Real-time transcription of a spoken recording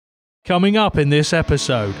Coming up in this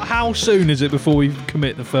episode, how soon is it before we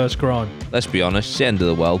commit the first crime? Let's be honest, it's the end of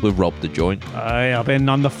the world. We've robbed the joint. I've been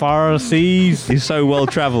on the far seas. You're so well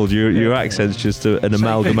travelled. Your accent's just an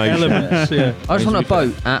amalgamation. Elements, yeah. I just want a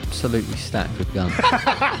boat absolutely stacked with guns.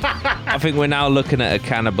 I think we're now looking at a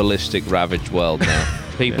cannibalistic, ravaged world now.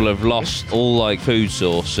 People have lost all food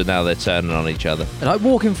source, so now they're turning on each other. Like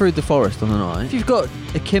walking through the forest on the night. If you've got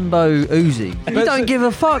a Kimbo Uzi, you don't give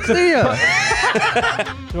a fuck, do you?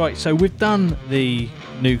 Right, so we've done the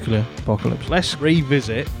nuclear apocalypse. Let's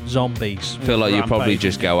revisit zombies. I feel like you probably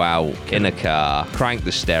just go out in a car, crank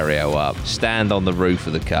the stereo up, stand on the roof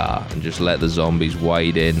of the car, and just let the zombies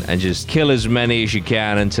wade in and just kill as many as you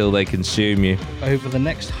can until they consume you. Over the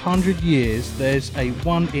next 100 years, there's a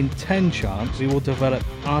 1 in 10 chance we will develop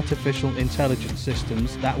artificial intelligence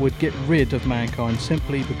systems that would get rid of mankind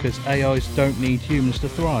simply because AIs don't need humans to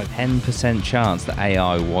thrive. 10% chance that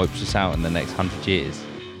AI wipes us out in the next 100 years.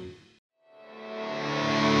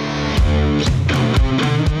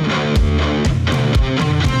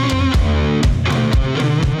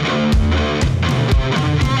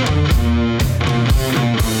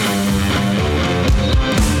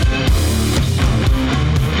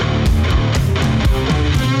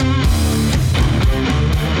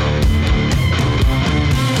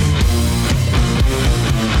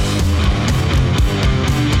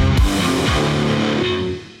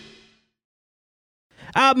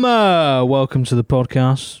 APMA! Welcome to the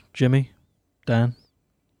podcast. Jimmy, Dan,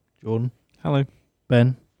 Jordan. Hello.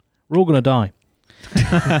 Ben. We're all going to die.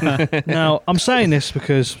 Now, I'm saying this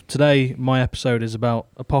because today my episode is about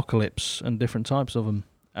apocalypse and different types of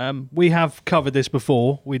them. We have covered this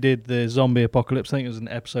before. We did the zombie apocalypse. I think it was in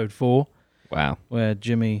episode 4. Wow. Where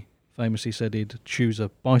Jimmy famously said he'd choose a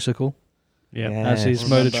bicycle as his Yes.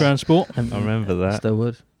 mode of transport. I remember that. Still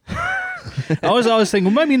would. I was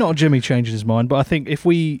thinking, well, maybe not Jimmy changing his mind, but I think if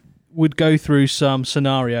we would go through some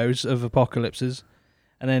scenarios of apocalypses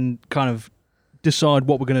and then kind of decide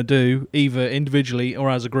what we're going to do, either individually or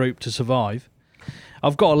as a group, to survive.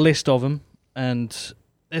 I've got a list of them, and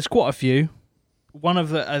there's quite a few.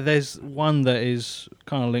 There's one that is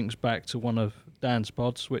kind of links back to one of Dan's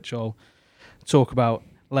pods, which I'll talk about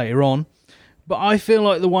later on. But I feel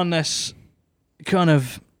like the one that's kind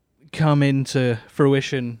of come into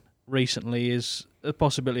fruition recently is the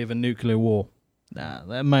possibility of a nuclear war. Nah,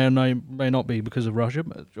 that may not be because of Russia,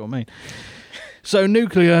 but do you know what I mean? So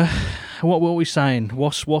nuclear, what were we saying?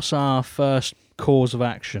 What's our first cause of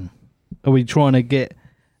action? Are we trying to get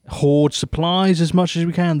hoard supplies as much as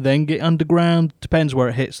we can, then get underground? Depends where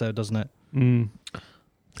it hits though, doesn't it? Mm.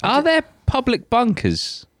 Are there public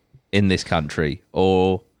bunkers in this country,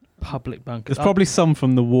 or Public bunkers. There's probably some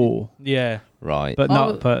from the war, Yeah. right? but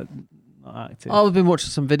not active. I've been watching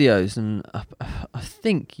some videos and I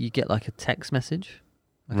think you get like a text message.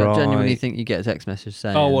 I genuinely Right. think you get a text message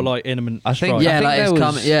saying... Oh, well, like imminent I think- strike. yeah, I like there it's was-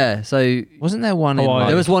 coming. Yeah, so... Wasn't there one Hawaii. in?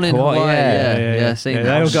 There was one in Hawaii, yeah. Seen Yeah, that.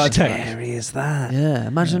 they all How got a text. Scary is that? Yeah,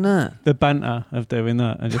 imagine that. The banter of doing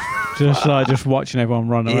that and just watching everyone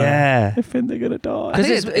run around. Yeah. I think they're gonna die.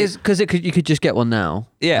 Because you could just get one now.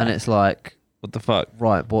 Yeah. And it's like, What the fuck?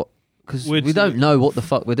 right, what? Because We'd- we don't know what the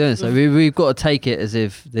fuck we're doing, so we've got to take it as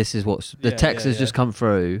if this is what's... The Yeah, text has just come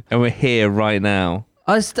through. And we're here right now.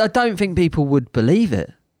 I don't think people would believe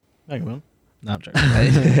it. Hang on. No, I'm joking.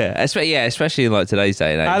 Especially in today's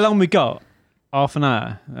day and age. How long we got? Half an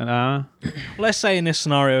hour? An hour? Let's say in this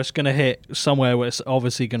scenario it's going to hit somewhere where it's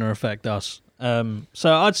obviously going to affect us.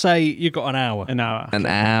 So I'd say you've got an hour. An hour. An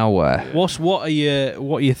hour. What are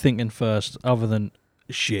you thinking first, other than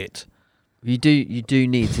shit? You do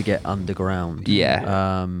need to get underground.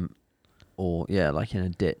 Yeah. Or like in a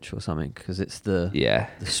ditch or something, because it's the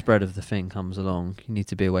spread of the thing comes along. You need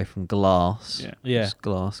to be away from glass. Yeah. Yeah. 'Cause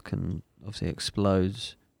glass can obviously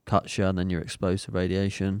explodes, cuts you, and then you're exposed to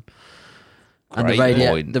radiation. And Great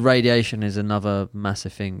point. the radiation is another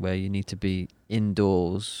massive thing where you need to be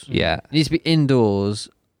indoors. Yeah. You need to be indoors,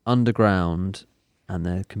 underground, and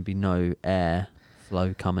there can be no air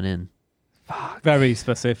flow coming in. Very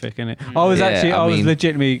specific, isn't it? I was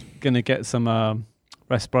legitimately gonna get some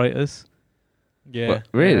respirators. Yeah. What,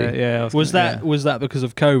 really? Yeah. Was that because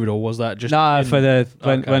of COVID, or was that just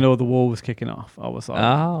when all the war was kicking off? I was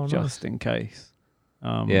like, just in case.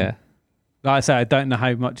 Yeah. Like I say, I don't know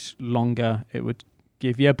how much longer it would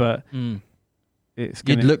give you, but it's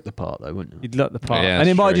gonna... You'd look the part though, wouldn't you? You'd look the part. Yeah, and it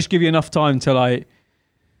that's might true. just give you enough time to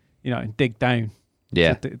dig down.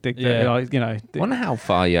 Yeah. Dig Yeah. down, I wonder how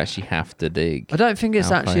far you actually have to dig. I don't think it's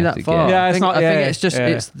How actually far that to far. get. Yeah, it's not- I yeah, think it's just yeah,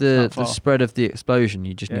 it's the not far. spread of the explosion.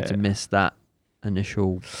 You just need to Yeah. miss that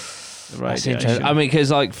initial. That's radiation. interesting. I mean, because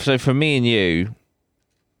so for me and you,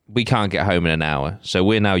 we can't get home in an hour, so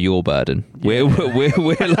we're now your burden. Yeah.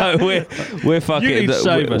 We're fucking. You need to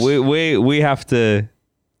save us. We have to.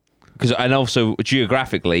 And also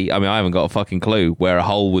geographically, I mean, I haven't got a fucking clue where a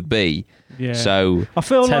hole would be. Yeah. So I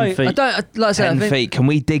feel 10 like feet. I don't like I say, 10 feet. Can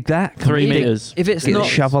we dig that? 3 meters. If it's get not a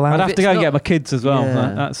shovel out. I'd have to go and not- get my kids as well.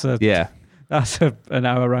 Yeah. That's an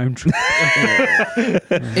hour round trip.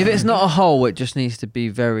 If it's not a hole, it just needs to be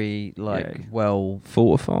very well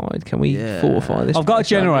fortified. Can we fortify this? I've got a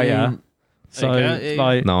generator. So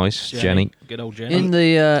nice, Jenny. Good old Jenny. In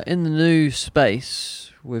the new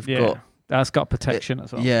space, we've got. That's got protection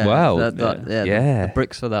as well. Yeah. Wow. The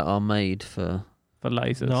bricks for that are made for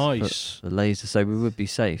lasers. Nice. For lasers, so we would be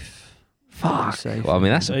safe. Fuck. Safe. Well, I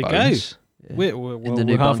mean, that's a bonus. Yeah.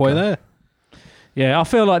 We're halfway there. Yeah, I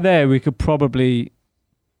feel like there we could probably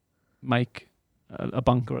make a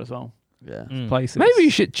bunker as well. Yeah. Places. Maybe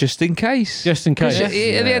you should, just in case. Just in case. At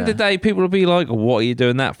the end of the day, people will be like, what are you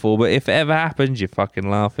doing that for? But if it ever happens, you're fucking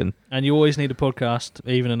laughing. And you always need a podcast,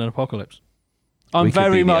 even in an apocalypse. I'm we very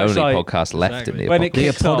could be much the only like podcast left in the when it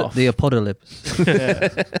apocalypse. kicks off. The apocalypse.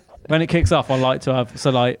 When it kicks off, I like to have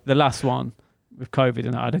like the last one with COVID,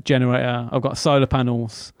 and I had a generator. I've got solar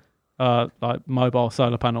panels, like mobile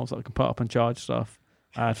solar panels that I can put up and charge stuff.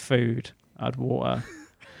 I had food. I had water.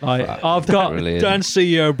 Like I've got. Brilliant. Dan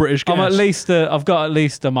CEO British Gas. I've got at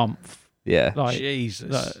least a month. Yeah. Like,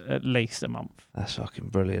 Jesus. At least a month. That's fucking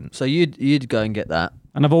brilliant. So you'd go and get that.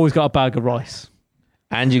 And I've always got a bag of rice.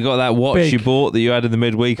 And you got that watch Big. you bought that you had in the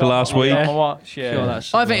midweek of last week. Yeah. Watch, yeah.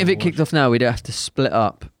 Sure, I think if it kicked off now, we'd have to split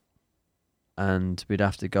up, and we'd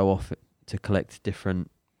have to go off to collect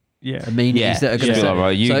different amenities that are going to be be like,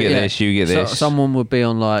 right, you get this, you get this. Someone would be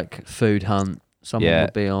on like food hunt. Someone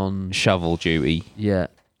would be on shovel duty. Yeah.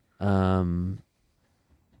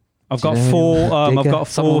 I've got four. I've got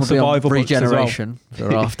four survival books as well. Regeneration.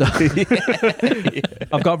 They're after.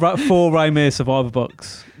 I've got 4 Raymere survival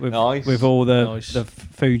books with all the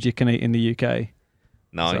food you can eat in the UK.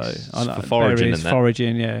 Nice. So, for foraging and that.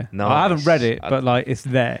 Foraging, yeah. Nice. I haven't read it, but like it's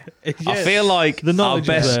there. I feel like the our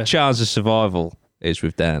best chance of survival is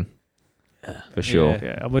with Dan. For sure.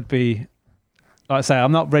 Yeah, I would be. Like I say,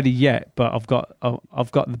 I'm not ready yet, but I've got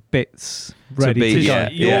the bits ready to go.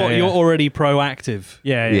 You're already proactive.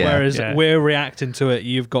 Yeah. Whereas we're reacting to it.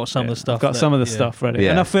 You've got some of the stuff. I've got some of the stuff ready,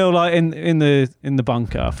 and I feel like in the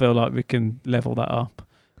bunker, I feel like we can level that up.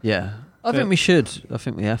 Yeah, I think we should. I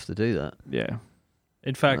think we have to do that. Yeah.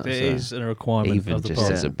 In fact, it is a requirement. Even of the just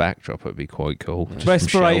pod. as a backdrop, it'd be quite cool. Yeah.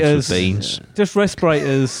 Respirators, beans. Just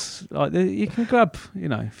respirators. Like you can grab,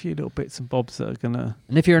 a few little bits and bobs that are gonna.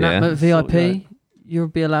 And if you're an APMA VIP, you'll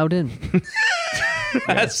be allowed in.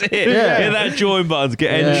 That's it. Yeah. Hit that join button to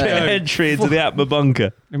get entry into the APMA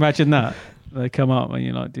bunker. Imagine that. They come up and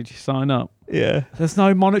you're like, did you sign up? Yeah. There's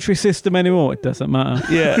no monetary system anymore. It doesn't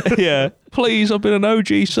matter. Yeah. Please, I've been an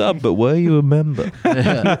OG sub, but were you a member?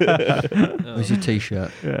 Where's your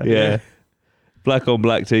t-shirt? Yeah. Black on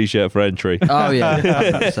black t-shirt for entry. Oh, yeah.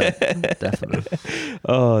 100%. Definitely.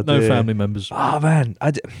 Oh, no family members. Oh, man.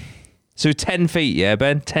 So 10 feet, yeah,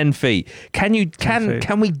 Ben? 10 feet. Can we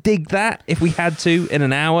dig that if we had to in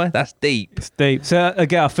an hour? That's deep. It's deep. So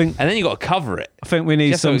again, I think... And then you got to cover it. I think we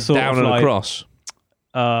need some sort down of and across.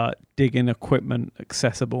 Digging equipment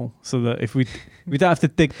accessible so that if we don't have to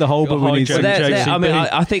dig the hole, but we need some... I mean,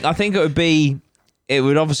 I think it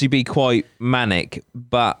would obviously be quite manic,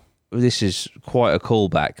 but this is quite a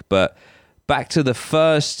callback. But back to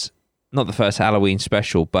not the first Halloween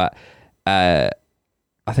special, but...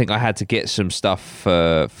 I think I had to get some stuff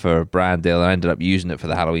for a brand deal, and I ended up using it for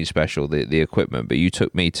the Halloween special, the equipment. But you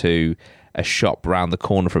took me to a shop round the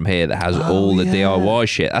corner from here that has all the DIY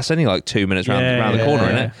shit. That's only like 2 minutes round the corner,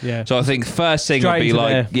 isn't it? Yeah. So I think first thing would be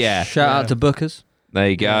like, shout out to Bookers. There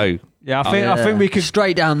you go. Yeah, I think we could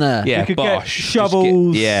straight down there. Yeah, we could bosh. get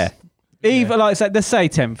shovels. Even like let's say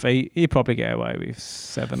 10 feet, you probably get away with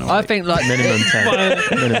 7 or 8. I think like minimum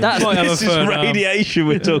 10. This is radiation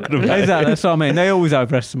we're talking about. Exactly, that's what I mean. They always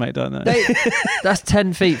overestimate, don't they? That's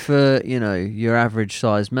 10 feet for your average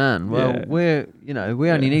sized man. Well, we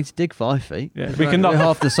only need to dig 5 feet. Yeah, we can knock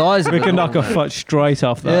half the size. We can knock a foot straight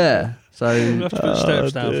off that. Yeah, so we'll have to put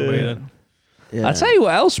steps down for me then. Yeah. I'll tell you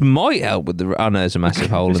what else might help with the. Oh no, there's a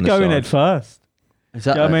massive hole in the side. Just go in head first.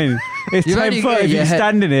 Exactly. You know what I mean, it's 10 foot if you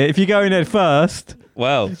stand in it. If you go in head first,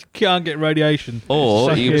 well, you can't get radiation.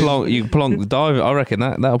 Or you plonk the dive. I reckon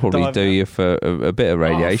that'll probably do you for a bit of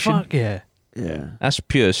radiation. Oh, fuck yeah. That's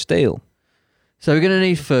pure steel. So we're gonna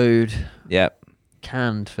need food. Yep.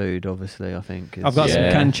 canned food, obviously, I think. I've got some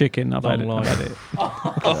canned chicken. I've had it.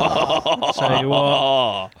 Tell you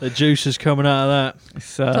what, the juice is coming out of that.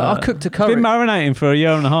 So I cooked a curry. It's been marinating for a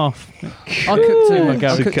year and a half. I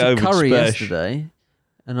cooked a curry special. yesterday,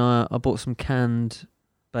 and I bought some canned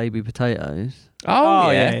baby potatoes. Oh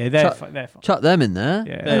yeah. They're fine. Chuck them in there.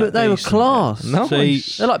 Yeah. They were class. Yeah.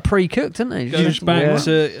 Nice. They're like pre-cooked, aren't they? Goes back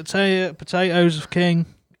to, I tell you, potatoes of king.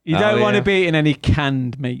 You don't want to be eating any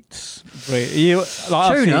canned meats. Really.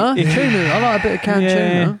 Tuna. I like a bit of canned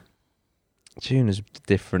tuna. Tuna's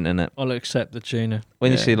different, isn't it? I'll accept the tuna.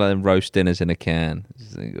 When you see like roast dinners in a can, you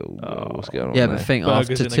think, what's going on? Yeah, there? but think Burgers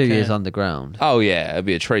after in a 2 years can. underground. Oh yeah, it'd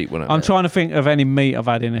be a treat, wouldn't it? I'm trying to think of any meat I've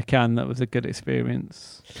had in a can that was a good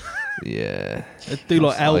experience. Yeah. They do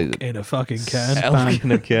like elk in a fucking can. Elk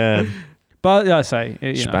in a can. But I say,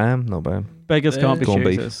 Spam, not bad. Beggars can't be Corned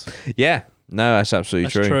beef. choosers. Yeah, no, that's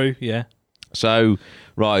absolutely That's true, yeah. So,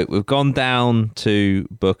 right, we've gone down to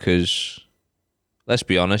Booker's. Let's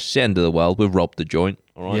be honest, it's the end of the world. We've robbed the joint.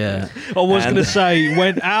 All right. Yeah. I was going to say,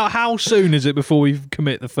 how soon is it before we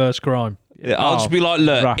commit the first crime? Yeah, I'll just be like,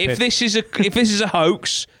 look, rapid. if this is a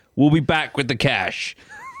hoax, we'll be back with the cash,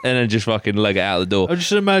 and then just fucking leg it out the door. I'm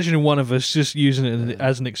just imagining one of us just using it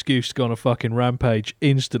as an excuse to go on a fucking rampage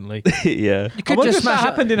instantly. Yeah. I You could wonder just if that smash it.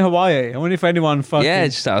 happened in Hawaii. I wonder if anyone fucking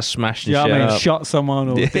Just start smashing you know shit what I mean, up. shot someone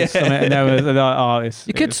or did something, and they were like, "Oh, it's."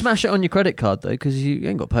 You could smash it on your credit card though, because you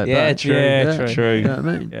ain't got to pay it Yeah, back. true. Yeah, true. You know what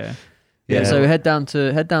I mean? Yeah. Yeah. So head down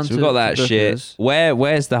to. So we've got that shit. Booker's.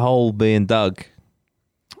 Where's the hole being dug?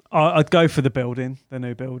 I'd go for the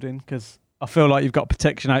new building, because I feel like you've got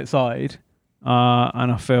protection outside,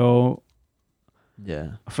 and I feel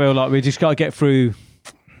like we just got to get through.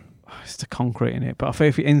 It's the concrete in it, but I feel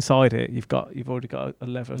if you're inside it, you've already got a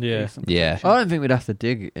level. Yeah. Yeah. I don't think we'd have to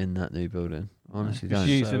dig in that new building. Honestly, Just don't.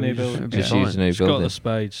 use the new building. It'd be Just fine. use the new It's got building. the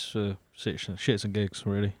spades for shits and gigs,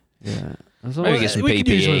 really. Yeah. Maybe get some we could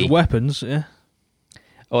use them as PPE. weapons, yeah.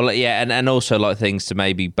 Or and also like things to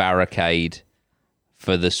maybe barricade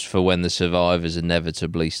for when the survivors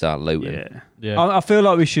inevitably start looting. Yeah. Yeah. I feel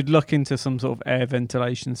like we should look into some sort of air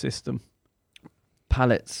ventilation system.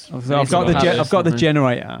 Pallets. I've got the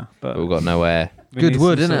generator, but We've got no air. we Good need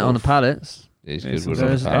wood, some isn't it, sort on the of- pallets? It's It's good wood also- on the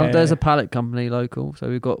There's- pallet. There's a pallet company local, so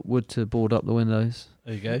we've got wood to board up the windows.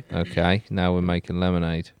 There you go. Okay, now we're making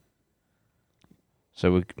lemonade.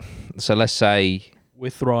 So let's say We're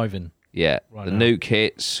thriving. the Right now. nuke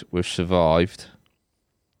hits. We've survived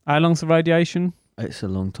How long's the radiation? It's a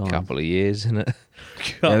long a time. couple of years, isn't it?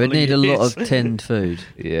 Yeah, we'd need a lot of tinned food.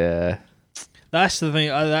 Yeah. That's the thing.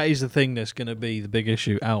 That is the thing that's going to be the big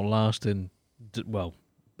issue, outlasting,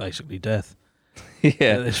 basically death. Yeah.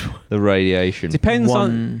 At this point. The radiation. Depends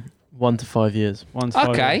on 1 to 5 years. one's five.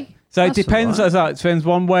 Okay. So That's it depends. alright. It depends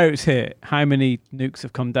on where it's hit, how many nukes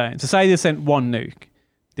have come down. So say they sent one nuke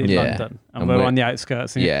in Yeah. London, and And we're we're- on the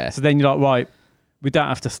outskirts. And Yeah. So then you're like, right, we don't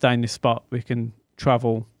have to stay in this spot. We can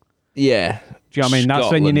travel. Yeah. Do you know what I mean?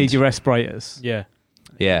 That's when you need Scotland. your respirators. Yeah.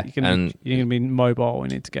 Yeah. You're going to be mobile. We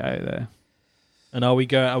need to get out of there. And are we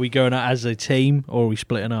going out as a team, or are we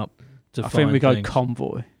splitting up? To I think we find go things?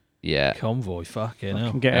 convoy. Yeah. Convoy. Fucking hell.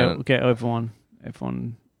 And get everyone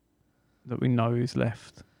that we know is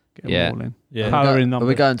left. Get them Yeah. all in. Yeah. Power in Are we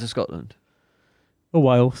numbers. going to Scotland? Or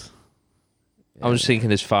Wales. I was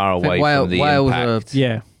thinking as far I think away Wales from the are- impact.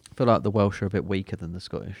 Yeah. I feel like the Welsh are a bit weaker than the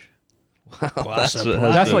Scottish. That's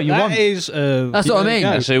That's what you want. That is. That's what I mean.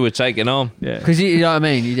 That's who we're taking on. Yeah. Because you know what I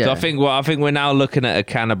mean? Yeah. So I think we're now looking at a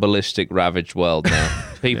cannibalistic, ravaged world now.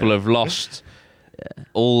 People have lost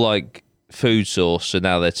all like food source, so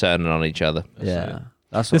now they're turning on each other. yeah.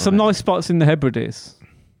 That's There's what some I mean. nice spots in the Hebrides.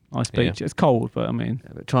 Nice Yeah. beach. It's cold, but I mean,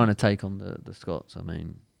 Yeah, but trying to take on the Scots, I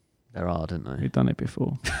mean, they're hard, aren't they? we've done it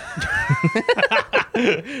before.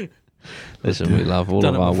 Listen, we love all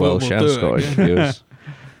Done of it our before, Welsh we'll and do it Scottish again. viewers.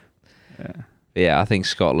 Yeah. Yeah, I think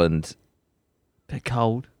Scotland. Bit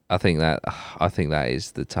cold. I think that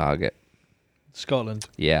is the target. Scotland.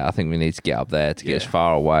 Yeah, I think we need to get up there to get as Yeah.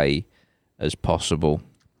 far away as possible,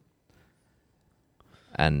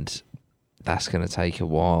 and that's going to take a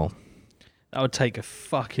while. That would take a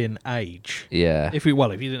fucking age. Yeah, If you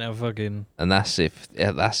didn't have fucking. and that's if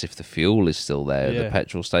the fuel is still there, the Yeah.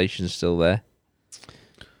 petrol station's still there.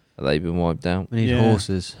 Have they been wiped out? We need Yeah.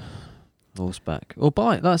 horses. Horseback. Or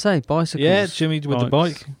bike, like I say, bicycles. Yeah, Jimmy with the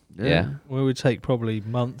Bikes. bike. Yeah. We would take probably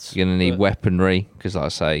months. You're going to need but- weaponry because, like I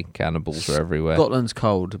say, cannibals are everywhere. Scotland's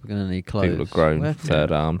cold. We're going to need clothes. People have grown Where-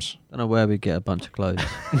 third arms. Don't know where we get a bunch of clothes.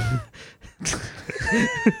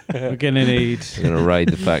 We're gonna need. They're going to raid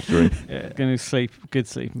the factory. Yeah, gonna need good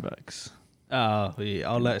sleeping bags. Oh, yeah,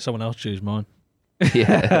 I'll let someone else choose mine.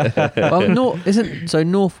 Yeah. Well,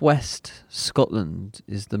 northwest Scotland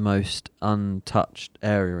is the most untouched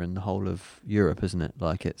area in the whole of Europe, isn't it?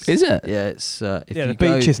 Like it's. Is it? Yeah, it's. If Yeah, you the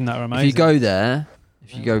go, beaches and that are amazing. If you go there,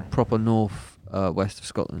 if you go proper north west of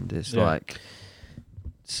Scotland, it's like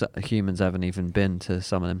humans haven't even been to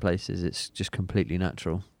some of them places. It's just completely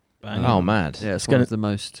natural. Oh, mad. Yeah, it's one of the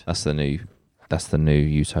most. That's the new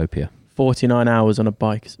utopia. 49 hours on a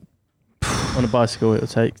bike. On a bicycle, it will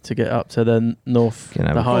take to get up to the north,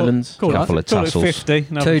 the Highlands. Couple of tussles. 50.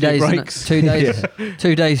 2 days. Breaks. 2 days.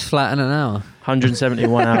 2 days flat in an hour.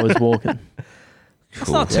 171 hours walking. That's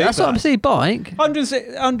not too That's bad. what I'm saying. Bike.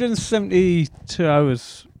 172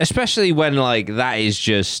 hours. Especially when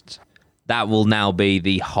that will now be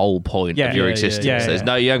the whole point of your existence. There's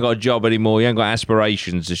no, you ain't got a job anymore. You ain't got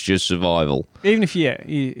aspirations. It's just survival. Even if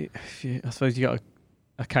I suppose you got to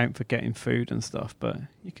account for getting food and stuff, but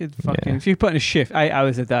you could if you put in a shift 8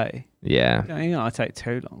 hours a day. Yeah. You know, it'd take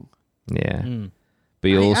too long. Yeah. But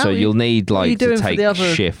you'll need to take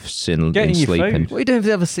shifts in sleeping. What are you doing for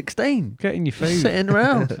the other 16? Getting your food. Sitting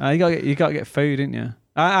around. You got to get food, didn't you?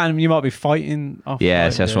 And you might be fighting off.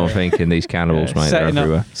 Yes, that's what I'm thinking. These cannibals, mate, they're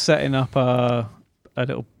everywhere. Setting up a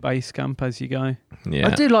little base camp as you go. Yeah.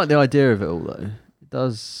 I do like the idea of it all, though. It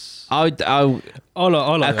does. I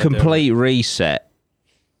like a complete reset.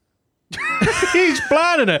 He's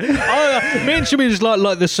planning it. Me and Jimmy just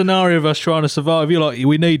like the scenario of us trying to survive. You're like,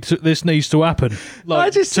 this needs to happen. Like I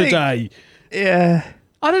just today. Yeah.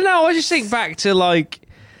 I don't know. I just think back to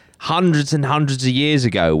hundreds and hundreds of years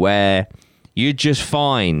ago where you'd just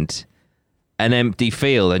find an empty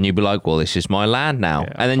field and you'd be like, well, this is my land now.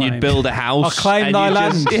 Yeah, and then you'd build a house. I'll claim thy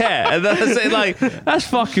land. Yeah. And that's it. That's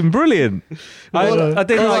fucking brilliant. I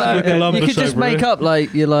did you could just make up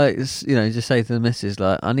just say to the missus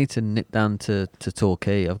I need to nip down to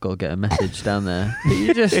Torquay. I've got to get a message down there. But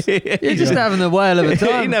you're just having a whale of a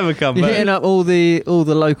time. You never come You're back. hitting up all the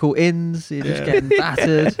local inns. You're just getting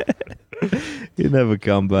battered. You never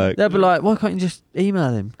come back. They'll be like, why can't you just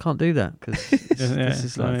email him? Can't do that because this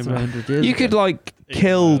is 300 years You ago. could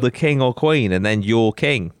kill the king or queen and then you're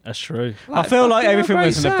king. That's true. I feel like everything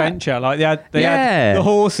was an adventure. Like they had the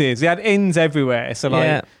horses, they had inns everywhere. So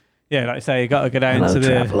like you say, you got to go down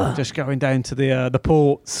just going down to the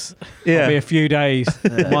ports. Yeah, be a few days.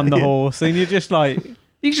 Won the horse, and you're just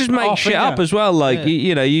you can just make shit up as well.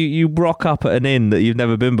 You rock up at an inn that you've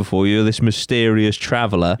never been before. You're this mysterious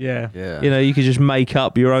traveller. Yeah. You could just make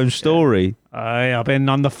up your own story. I've been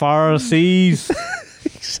on the far seas.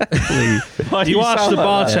 Exactly. You ask the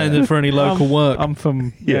bartender for any local work. I'm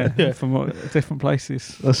from from different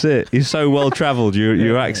places. That's it. You're so well travelled.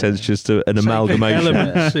 Your accent's just an amalgamation.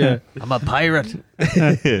 Elements, I'm a pirate.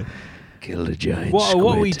 Kill the giant. What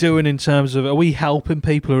are we doing in terms of? Are we helping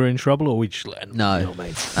people who are in trouble, or are we just letting them? No,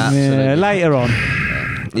 mate? absolutely. Later on.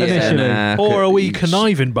 Or are we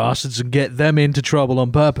conniving bastards and get them into trouble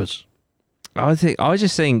on purpose? I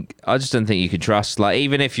just don't think you could trust.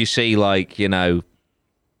 Even if you see I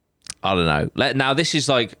don't know. Now this is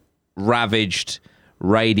ravaged,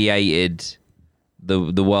 radiated.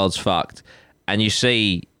 The world's fucked, and you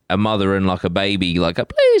see a mother and a baby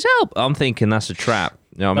please help. I'm thinking that's a trap.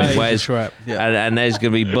 You know what I mean? Where's a trap? And there's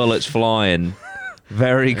going to be bullets flying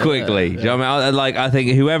very quickly. Do you know what I mean? I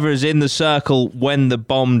think whoever is in the circle when the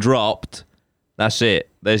bomb dropped, that's it.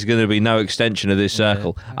 There's going to be no extension of this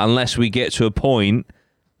circle unless we get to a point,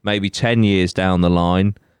 maybe 10 years down the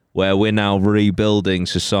line, where we're now rebuilding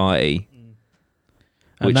society,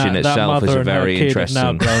 which in itself is a very interesting.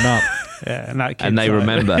 Now grown up. And they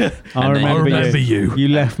remember. I remember you. You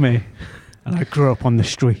left me. And I grew up on the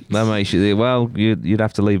street. That makes you. Well, you'd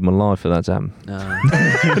have to leave my life for that to happen. No.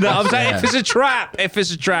 No, I'm saying if it's a trap.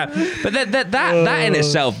 But that in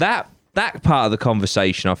itself, that part of the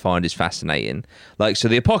conversation I find is fascinating. So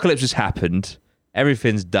the apocalypse has happened,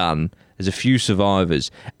 everything's done. There's a few survivors,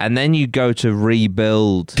 and then you go to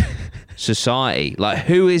rebuild society.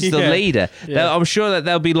 Who is the leader? Yeah. I'm sure that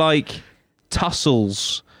there'll be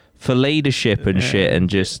tussles for leadership and shit, and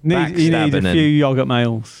just backstabbing. You need a few yogurt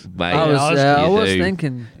males. Mate, I was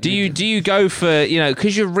thinking. Do you go for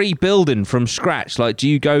because you're rebuilding from scratch? Do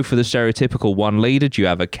you go for the stereotypical one leader? Do you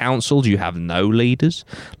have a council? Do you have no leaders?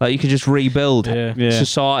 You could just rebuild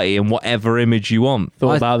society in whatever image you want.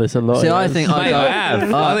 Thought about this a lot. See, I think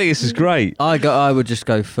I think this is great. I would just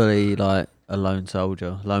go fully a lone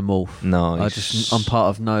soldier, lone wolf. Nice. I'm part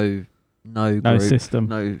of no group, system.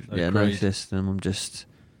 No system. I'm just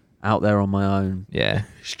out there on my own. Yeah.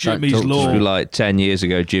 It's Jimmy's law. 10 years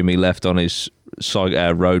ago, Jimmy left on his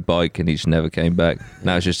road bike and he just never came back.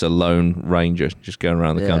 Now it's just a lone ranger just going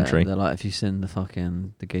around the country. They're if you send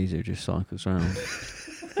the geezer who just cycles around.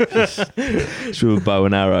 Just with a bow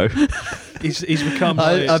and arrow. He's become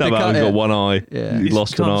Somehow he's got one eye. Yeah. He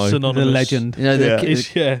lost an eye. The legend. You know,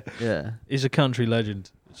 yeah. He's a country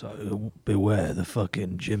legend. So beware the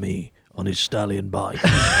fucking Jimmy on his stallion bike.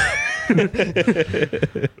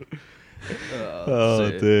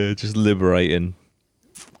 Oh dear, just liberating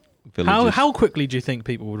villages. How quickly do you think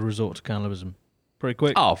people would resort to cannibalism? Pretty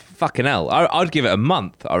quick. Oh fucking hell! I'd give it a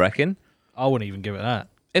month. I reckon. I wouldn't even give it that.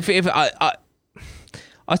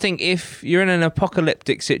 I think if you're in an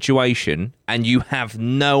apocalyptic situation and you have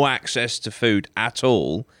no access to food at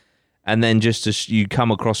all, and then just as you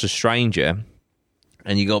come across a stranger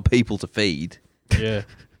and you got people to feed, Yeah.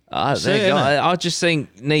 I just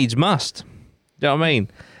think needs must. Do you know what I mean?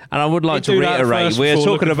 And I would like to You do that reiterate, first we're before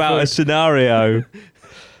talking looking about for a scenario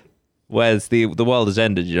where the world has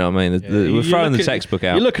ended. You know what I mean? We're throwing the textbook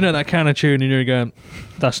out. You're looking at that can of tuna and you're going,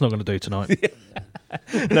 that's not going to do tonight.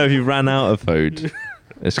 No, if you ran out of food,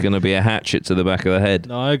 it's going to be a hatchet to the back of the head.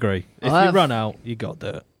 No, I agree. If you run out, you got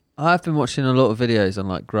to do it. I've been watching a lot of videos on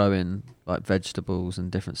like growing like vegetables and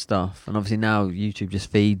different stuff, and obviously now YouTube just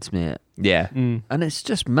feeds me it, Yeah. Mm. and it's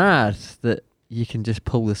just mad that you can just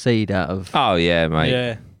pull the seed out of Oh yeah, mate.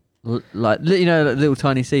 Yeah. like little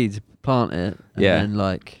tiny seeds, plant it, and Yeah. then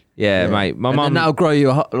like Yeah, mate. My and mum. then that'll grow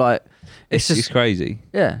you like It's just crazy.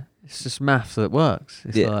 yeah, it's just math that works.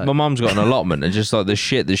 It's Yeah, like, my mum's got an allotment, and just like the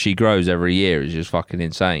shit that she grows every year is just fucking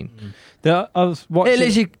insane. I was watching. it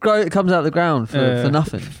literally comes out of the ground for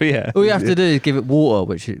nothing. Yeah. All you have to do is give it water,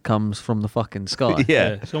 which it comes from the fucking sky.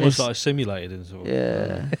 Yeah. It's almost like simulated in sort of.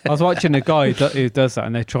 Yeah. I was watching a guy who does that,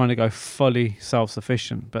 and they're trying to go fully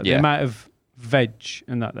self-sufficient, but the Yeah. amount of veg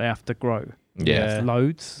and that they have to grow, Yeah. is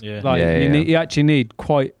loads. Yeah. Like Yeah, yeah. you actually need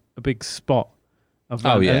quite a big spot of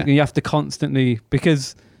that. Oh, yeah. And you have to constantly,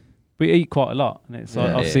 because we eat quite a lot, and it's like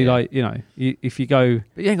Yeah. obviously Yeah. like if you go.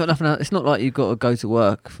 But you ain't got nothing else. It's not like you've got to go to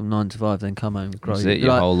work from 9 to 5, then come home and grow. That's it,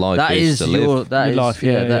 your whole life that is to live. your that Your is life,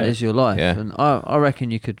 yeah, yeah, that yeah. is your life. Yeah. And I reckon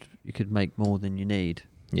you could make more than you need.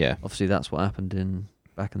 Yeah. Obviously, that's what happened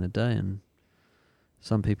back in the day, and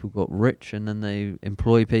some people got rich, and then they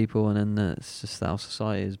employ people, and then it's just how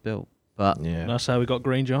society is built. But And Yeah. that's how we got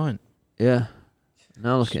Green Giant. yeah,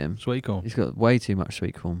 now look at him. Sweet corn. He's got way too much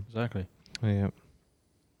sweet corn. Exactly. Yeah.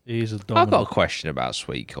 He's a I've got a dominant. question about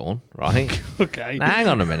sweet corn, right? Okay. Now, hang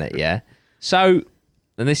on a minute, yeah. So,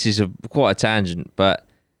 and this is quite a tangent, but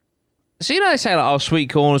so they say like, oh, sweet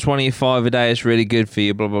corn is one of your 5 a day. It's really good for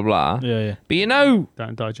you, blah blah blah. Yeah. But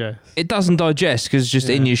Don't digest. it doesn't digest because it's just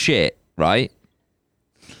in your shit, right?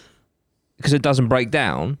 Because it doesn't break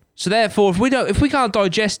down. So therefore, if we can't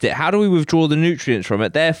digest it, how do we withdraw the nutrients from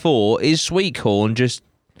it? Therefore, is sweet corn just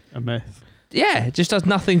A myth. it just does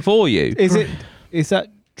nothing for you? Is that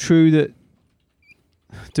true that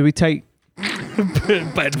do we take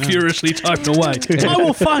Ben furiously typing away. I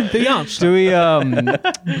will find the answer.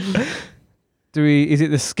 do we is it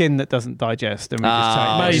the skin that doesn't digest and we just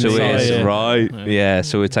take maybe. so it is, Yeah. right? Yeah. Yeah,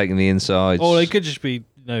 so we're taking the insides. Or they could just be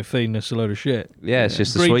feeding us a load of shit. Yeah, it's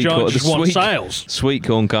just the Green sweet corn. Giant The just want sweet, sales. sweet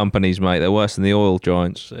corn companies, mate. They're worse than the oil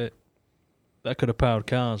giants. That's it. That could have powered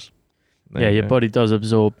cars. There Yeah, you your go. body does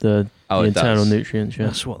absorb the Oh, it internal does. nutrients. Yeah.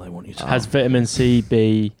 That's what they want you to. Has vitamin C,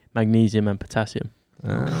 B, magnesium, and potassium.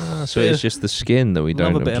 So it's just the skin that we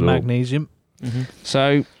don't Another bit of absorb. magnesium.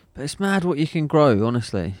 So But it's mad what you can grow,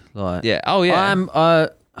 honestly. Like yeah, oh yeah.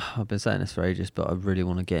 I've been saying this for ages, but I really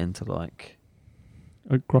want to get into like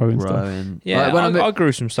growing stuff? growing. Yeah, like, when I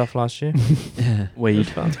grew some stuff last year. yeah.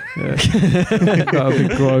 Weed. Got a big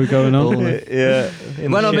grow going on. Yeah.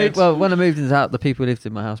 When I moved into the people who lived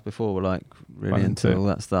in my house before were like really Right into into it. all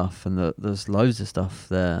that stuff, and there's loads of stuff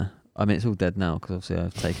there. I mean, it's all dead now because obviously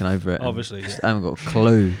I've taken over it. and Obviously, just haven't got a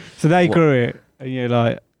clue. So they What- grew it, and you're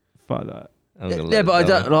like, fuck that. Yeah, but I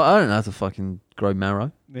don't know how to fucking grow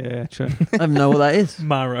marrow. Yeah, true. I don't even know what that is.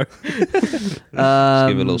 Marrow. Just give it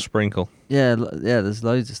a little sprinkle. Yeah, there's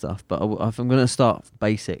loads of stuff, but I'm going to start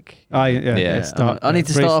basic. Yeah. Yeah. I need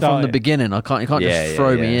to start from restart the it. beginning. You can't Yeah, just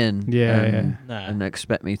throw me yeah. in. Yeah, and, Nah. and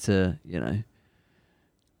expect me to,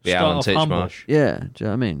 Be Start Alan off humble. Titchmarsh. yeah. Do you know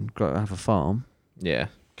what I mean? Have a farm. Yeah.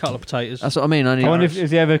 Couple of potatoes. That's what I mean. I need. I wonder if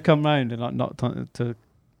he ever come round and like not to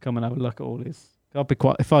come and have a look at all this. I'd be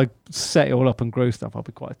quite if I set it all up and grew stuff. I'd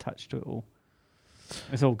be quite attached to it all.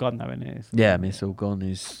 It's all gone now, isn't it? Yeah, I mean, it's all gone.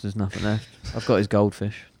 There's nothing left. I've got his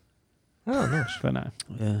goldfish. Oh, nice. For now.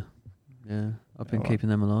 Yeah, yeah. I've been Alright. keeping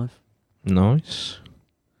them alive Nice.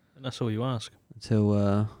 And that's all you ask. until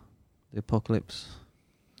the apocalypse.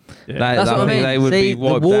 Yeah. That's I what I think mean. they would be the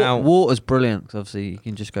wiped out. Water's brilliant because obviously you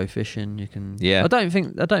can just go fishing. You can. Yeah. I don't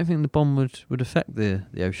think the bomb would affect the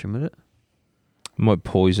ocean, would it? Might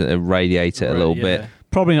poison it, radiate it a little bit.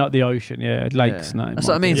 Probably not the ocean. Yeah, lakes. Yeah. No, That's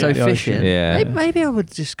what I mean. So the fishing. ocean. Yeah. Maybe I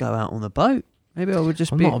would just go out on the boat. Maybe I would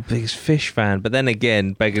just I'm be. not a biggest fish fan, but then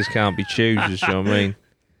again, beggars can't be choosers. You know what I mean?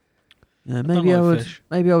 Yeah, don't maybe I like would. fish.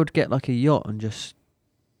 Maybe I would get like a yacht and just.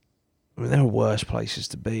 I mean, there are worse places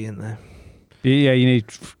to be, isn't there? Yeah, you need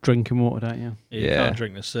drinking water, don't you? You Yeah. can't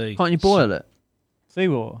drink the sea. Can't you boil it?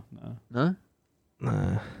 Seawater. No. No.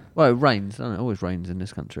 Nah. Well, it rains. It always rains in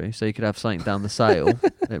this country, so you could have something down the sail.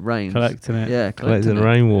 It rains. Collecting it. Yeah, Collecting it.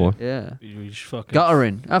 rainwater. Yeah. You just fucking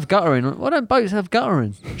Guttering. Have guttering. Why don't boats have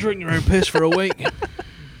guttering? drink your own piss for a week.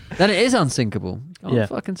 Then it is unsinkable. Can't Yeah.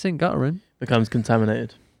 fucking sink guttering. Becomes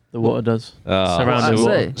contaminated. The water does. Surrounding so,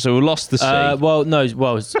 water. so we lost the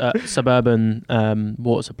sea. Suburban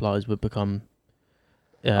water supplies would become.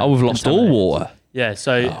 Yeah, We've lost all contaminated. water. Yeah,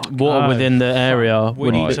 so Oh, water no. within the area We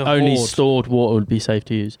wouldn't need be, to only hoard. stored water would be safe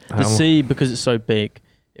to use. The How- sea, because it's so big,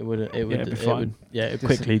 it would it'd be it fine. would it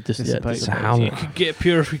quickly dissipate. So how- You could get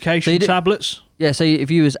purification So you did- tablets. Yeah, so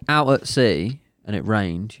if you was out at sea and it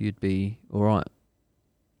rained, you'd be all right.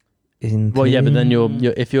 Well, yeah, but then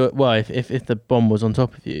if the bomb was on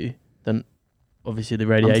top of you, then obviously the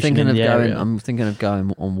radiation I'm thinking in of the going. area. I'm thinking of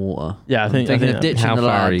going on water. Yeah, I I'm think thinking of that- ditching How the far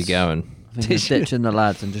lads. are you going? I'm thinking of ditching the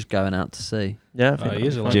lads and just going out to sea. Yeah, I Oh, think he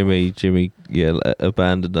is that'd a be legend. Jimmy,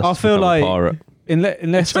 abandoned us. I to feel become a like- pirate.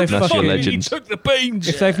 Unless they've That's your fucking, legend. He took the beans.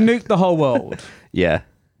 if they've nuked the whole world, Yeah,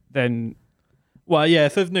 then Well, yeah,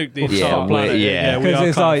 if they've nuked the entire Yeah, planet, yeah. we because are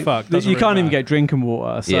it's kind like of fucked. you Doesn't can't really even matter. get drinking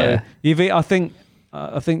water. So Yeah.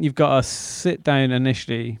 I think you've got to sit down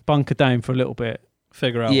initially, bunker down for a little bit,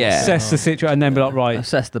 figure out. Yeah. what's assess the going situation, and then be like, right,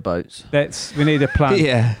 Assess the boats. we need a plan.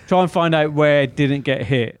 yeah. Try and find out where it didn't get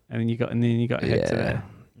hit, and then you got to head to Yeah. there.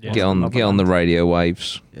 on. Yeah. Get on the radio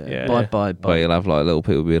waves. Yeah. Bye. Where you'll have like little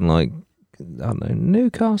people being like, I don't know,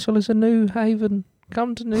 Newcastle is a new haven.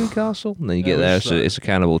 Come to Newcastle, and then you get Yeah, there. It's a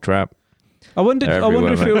cannibal trap. I wonder They're if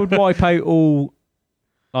everywhere, it would wipe out all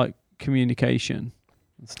like communication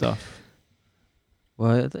and stuff.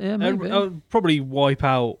 Well, yeah, maybe. Probably wipe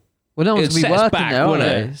out. Well, no one's It'd going to set be us working back, there, are wouldn't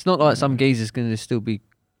they? it? It's not like some geezer's going to still be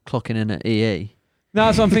clocking in at EE. No,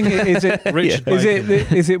 that's what I'm thinking. Is it Richard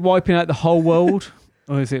is it wiping out the whole world,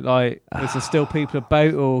 or is it like is there still people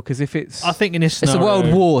about? Or because if it's I think in this It's a scenario,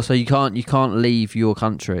 world war, so you can't leave your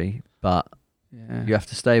country, but yeah. you have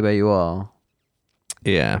to stay where you are.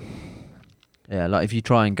 Yeah, Yeah, like if you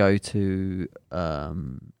try and go to,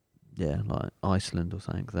 like Iceland or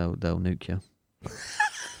something, they'll nuke you.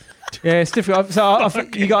 Yeah, it's difficult. So I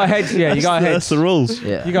think you got to head. Yeah, you got to head. That's the rules.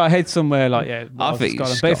 Yeah, You got to head somewhere like I think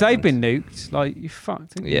Scotland. But if they've been nuked, like you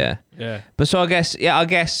fucked. Ain't you? Yeah, Yeah, but so I guess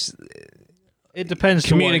it depends.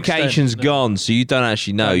 to what communication's extent. gone, so you don't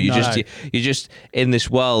actually know. You're just in this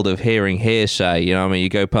world of hearing hearsay. You know what I mean? You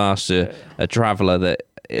go past a traveller that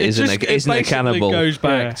isn't a basically cannibal, goes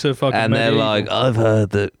back Yeah. to fucking. and they're medieval. like, "I've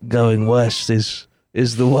heard that going west is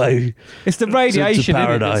the way." It's the radiation. Innit,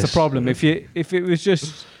 paradise. that's the problem. If it was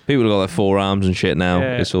just People have got their forearms and shit now.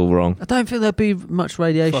 Yeah. It's all wrong. I don't think there'd be much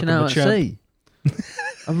radiation Fucking out the at sea.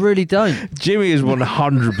 I really don't. Jimmy is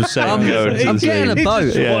 100% I'm going to the getting a sea.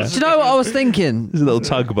 boat. Yeah. Do you know what I was thinking? There's a little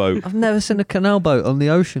tugboat, I've never seen a canal boat on the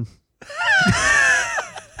ocean,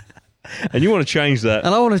 and you want to change that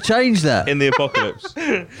and I want to change that. in the apocalypse.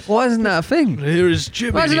 Why isn't that a thing? Here is Jimmy.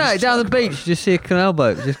 Imagine that down the beach, you just see a canal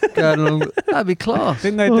boat just going along. That'd be class.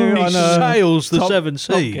 didn't they do it He on sails the Top- seven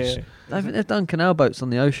Top seas. Gear? I think they've done canal boats on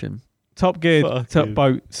the ocean. Top Gear Fuck took you.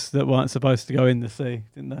 boats that weren't supposed to go in the sea,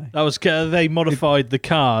 didn't they? That was they modified the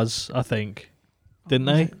cars, I think, didn't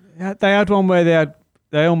they? Yeah, they had one where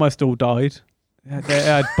they almost all died. They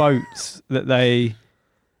had boats that they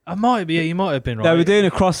I might be. Yeah, you might have been right. were doing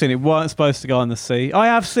a crossing. It weren't supposed to go on the sea. I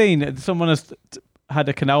have seen someone has had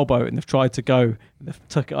a canal boat and they've tried to go. And they've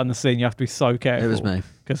took it on the sea. And you have to be so careful. It was me.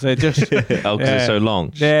 because they're just Oh, because Yeah. it's so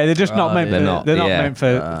long. yeah, they're just not Oh, meant. yeah. For, They're not, they're not yeah. meant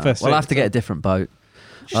for. We'll have to get a different boat.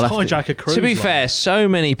 Just I'll have to- hijack a cruise. To be line. fair, so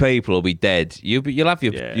many people will be dead. You'll have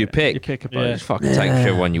your Yeah, your pick. You pick a boat. Yeah. Just fucking take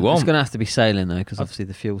whichever one you It's want. going to have to be sailing though, because obviously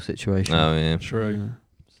the fuel situation. Oh yeah. True.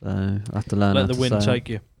 So I have to learn. Let how the to wind sail. take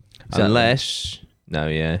you. Exactly. Unless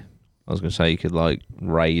I was gonna say you could like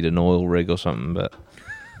raid an oil rig or something, but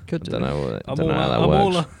Could I do. don't know. I I'm don't all, know how that I'm,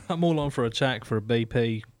 works. all, I'm all on for attack for a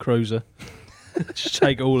BP cruiser. Just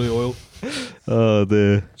take all the oil. Oh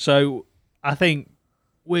dear. So I think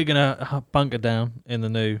we're gonna bunker down in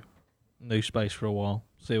the new space for a while.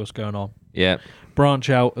 See what's going on. Yeah. Branch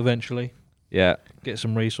out eventually. Yeah. Get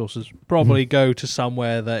some resources. Probably go to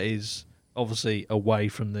somewhere that is obviously away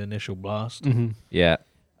from the initial blast, Mm-hmm. Yeah.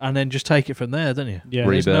 and then just take it from there, don't you? Yeah.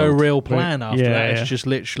 There's no Rebuild. real plan after Yeah, that. yeah. It's just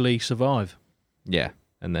literally survive Yeah.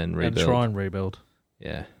 And then rebuild. and try and rebuild.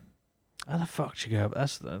 Yeah. How the fuck do you go?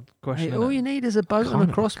 That's the question. Hey, all you need is a boat and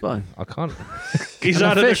a crossbow. I can't. He's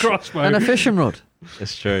and added a crossbow. And a fishing rod.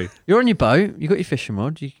 That's true. You're on your boat, you got your fishing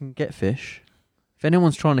rod, you can get fish. If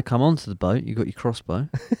anyone's trying to come onto the boat, you got your crossbow.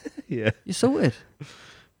 Yeah. You're sorted.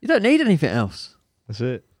 You don't need anything else. That's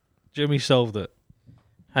it. Jimmy solved it.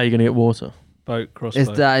 How are you going to get water? Boat, crossbow.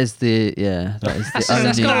 That is the That's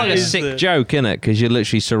only... kind of like a sick joke, isn't it? Because you're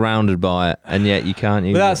literally surrounded by it, and yet you can't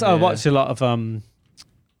use it. I watched a lot of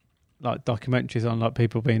like documentaries on like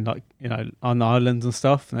people being like, you know, on the islands and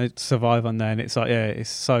stuff, and they survive on there, and it's like, yeah, it's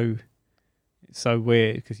so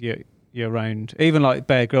weird because you're around, even like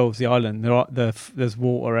Bear Grylls, the island, there's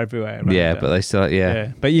water everywhere around Yeah, there. but they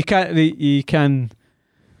still, But you can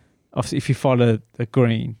obviously, if you follow the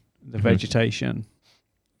green, the vegetation,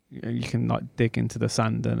 you can like dig into the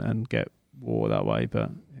sand and get water that way, but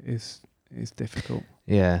it's difficult.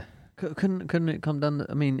 Yeah. Couldn't it come down?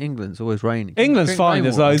 I mean, England's always raining. England's fine.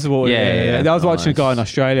 There's loads of water. Yeah. I was watching a guy in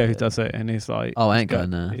Australia who does it, and he's like, "Oh, I ain't going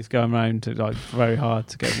there." He's going around to like very hard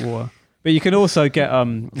to get water. But you can also get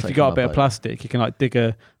if you got a bit of plastic, you can like dig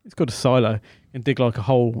it's called a silo. You can dig like a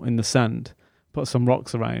hole in the sand, put some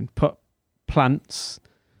rocks around, put plants,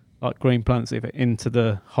 like green plants, into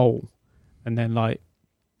the hole, and then like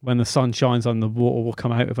when the sun shines on, the water will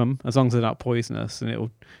come out of them, as long as they're not poisonous, and it will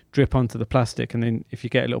drip onto the plastic. And then if you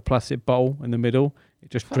get a little plastic bowl in the middle, it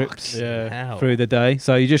just drips through the day.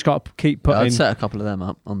 So you just got to keep putting... I'd set a couple of them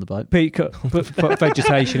up on the boat. Put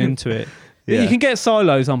vegetation into it. Yeah. You can get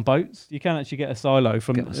silos on boats. You can actually get a silo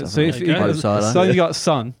from... So if you got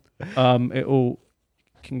sun, it all...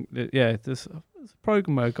 there's a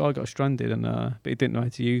program where a guy got stranded, but he didn't know how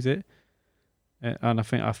to use it. And I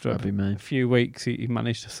think after a few weeks, he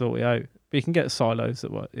managed to sort it out. But you can get silos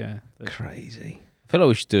that work. Yeah, crazy. I feel like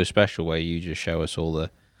we should do a special where you just show us all the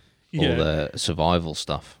survival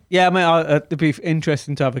stuff. Yeah, I mean, it'd be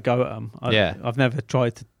interesting to have a go at them. I've never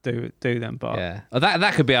tried to do them, but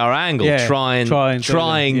that could be our angle. Yeah, trying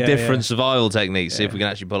different survival techniques. See if we can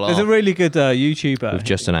actually pull it off. There's a really good YouTuber with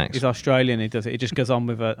just an axe. He's Australian. He does it. He just goes on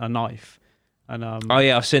with a knife. And,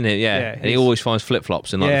 I've seen it. Yeah, and he always finds flip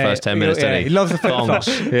flops in like the first 10 minutes. Doesn't he? He loves the flip flops.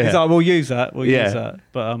 He's like, we'll use that. Use that.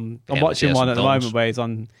 But I'm watching one at the moment where he's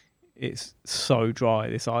on. It's so dry,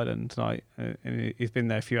 this island, like, and he's been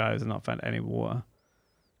there a few hours and not found any water.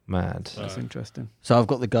 Mad. That's interesting. So I've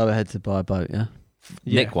got the go ahead to buy a boat.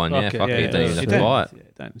 Nick one. Fuck it. You don't even have to buy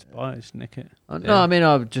it. Don't just buy it. Just nick it. No, I mean,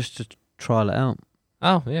 I'll just trial it out.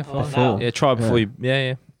 Oh yeah, try before you.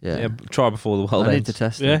 Yeah. Try before the world ends. I need to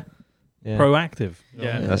test it. Yeah. Proactive.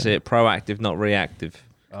 Yeah. That's it. Proactive, not reactive.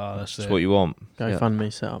 Oh, that's what you want.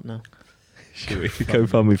 GoFundMe set up now.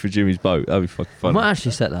 GoFundMe for Jimmy's boat. That'd be fucking fun. I might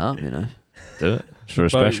actually set that up, you know. Do it. It's for a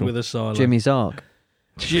special. With a silo. Jimmy's Ark.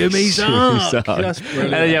 Jimmy's Ark. That's brilliant.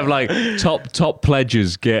 And then you have like top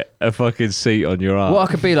pledgers get a fucking seat on your ark. What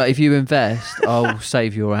I could be like, if you invest, I'll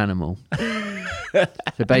save your animal. So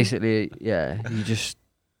basically, you just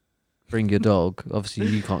bring your dog. Obviously,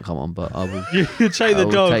 you can't come on, but I will. You take the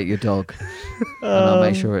dog. Take your dog, and I'll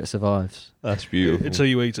make sure it survives. That's beautiful. Until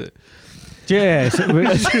you eat it. Yes. I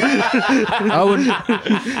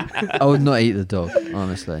would not eat the dog,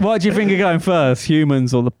 honestly. What do you think of going first,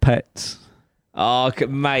 humans or the pets? Oh,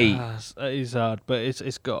 mate. It is hard, but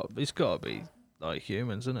it's got to be like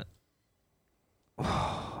humans, isn't it?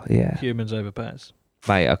 Yeah. Humans over pets.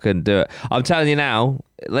 Mate, I couldn't do it. I'm telling you now,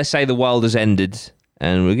 let's say the world has ended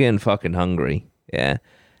and we're getting fucking hungry, yeah?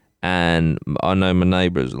 And I know my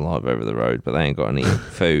neighbours live over the road, but they ain't got any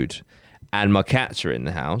food. And my cats are in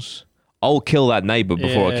the house. I'll kill that neighbour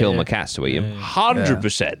before I kill my cats to eat them.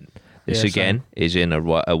 100%. This again is in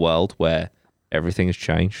a world where everything has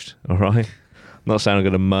changed, all right? I'm not saying I'm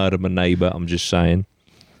going to murder my neighbour. I'm just saying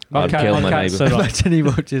I'd kill my neighbour. Imagine he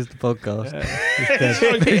watches the podcast.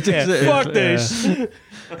 Fuck this.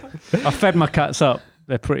 I fed my cats up.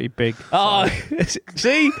 They're pretty big. Oh,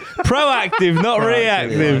 see? Proactive, not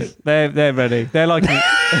reactive. They're ready. They're like...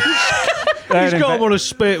 He's got them on a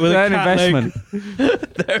spit with a cat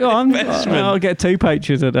investment. Go on, I'll get 2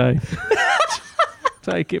 poachers a day.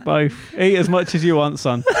 Take it both. Eat as much as you want,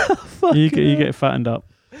 son. You get fattened up.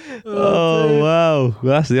 Oh, wow.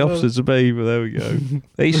 That's the opposite to me, but there we go.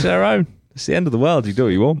 Each their own. It's the end of the world. You do what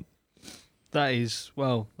you want.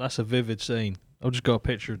 That's a vivid scene. I've just got a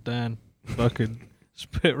picture of Dan, fucking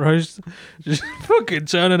spit roast, just fucking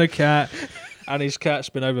turning a cat. And his cat's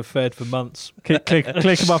been overfed for months. Click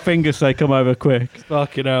my fingers, they come over quick.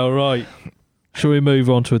 Fucking hell, right. Shall we move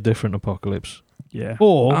on to a different apocalypse? Yeah.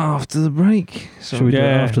 Or After the break. should we do it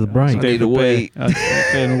after the break? I need a wee. Go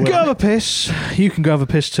have a piss. You can go have a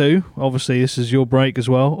piss too. Obviously, this is your break as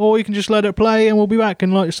well. Or you can just let it play and we'll be back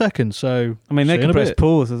in like a second. So, I mean, they see you in can a press bit.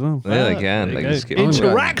 pause as well. Yeah, they can. There They you can go. just get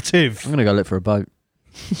Interactive. I'm gonna go look for a boat.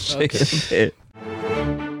 Okay.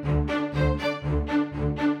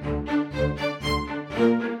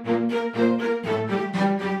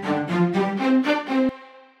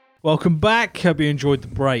 Welcome back. Hope you enjoyed the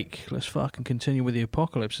break. Let's fucking continue with the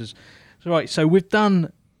apocalypses. So we've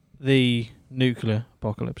done the nuclear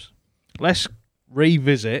apocalypse. Let's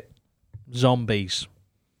revisit zombies.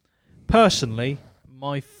 Personally,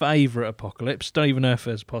 my favourite apocalypse, don't even know if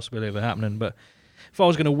there's a possibility of it happening, but if I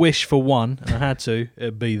was going to wish for one, and I had to,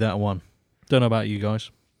 it'd be that one. Don't know about you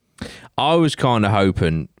guys. I was kind of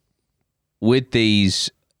hoping with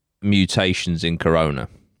these mutations in Corona,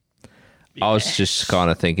 I was just kind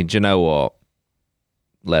of thinking, do you know what?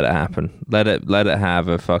 Let it happen. Let it have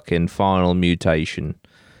a fucking final mutation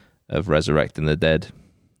of resurrecting the dead.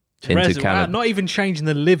 Not even changing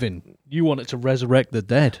the living. You want it to resurrect the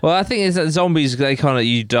dead. Well, I think it's that zombies, they kind of,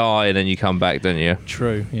 you die and then you come back, don't you?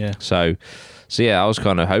 True, yeah. So yeah, I was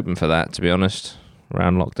kind of hoping for that, to be honest,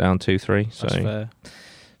 around lockdown 2-3. That's fair.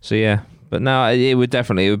 So yeah, but no, it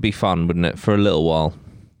would be fun, wouldn't it? For a little while.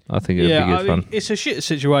 I think it would be good fun. It's a shit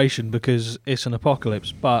situation because it's an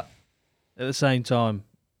apocalypse, but at the same time,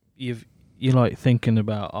 you're like thinking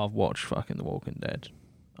about, I've watched fucking The Walking Dead.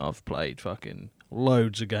 I've played fucking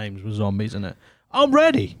loads of games with zombies in it. I'm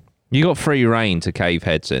ready. You got free reign to cave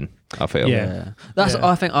heads in, I feel. Yeah. That's. Yeah.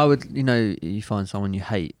 I think I would. You find someone you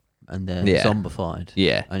hate and they're zombified.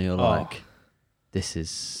 Yeah. And you're like, this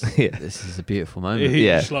is Yeah. this is a beautiful moment.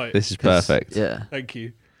 Yeah. Just like, This is perfect. Yeah. thank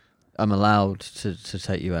you. I'm allowed to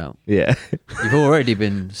take you out. Yeah. You've already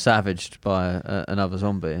been savaged by another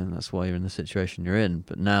zombie, and that's why you're in the situation you're in.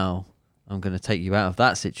 But now I'm going to take you out of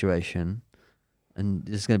that situation, and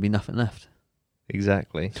there's going to be nothing left.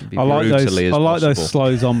 Exactly. I like brutally as those possible.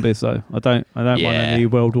 slow zombies though. I don't want Yeah. any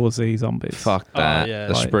World War Z zombies. Fuck that. yeah.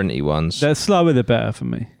 The Like- sprinty ones. They're slower the better for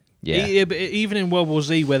me. Yeah. But even in World War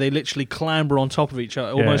Z, where they literally clamber on top of each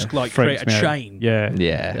other, almost like freaks create me a out. chain. Yeah.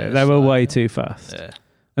 Yeah. They were way too fast. Yeah.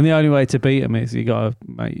 And the only way to beat them is you got to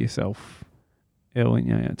make yourself ill, and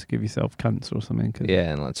you have to give yourself cancer or something.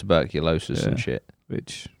 Yeah, and like tuberculosis and shit.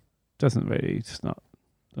 Which doesn't really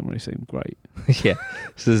seem great. Yeah.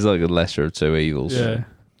 So this is like a lesser of two evils. Yeah.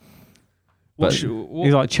 But He's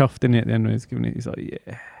like chuffed in it at the end when he's giving it. He's like,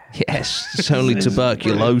 yeah. yes, it's only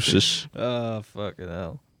tuberculosis. Oh, fucking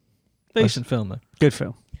hell. Decent film, though. Good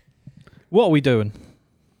film. What are we doing?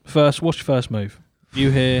 First, what's your first move? You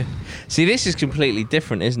here? See, this is completely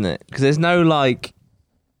different, isn't it? Because there's no like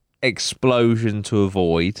explosion to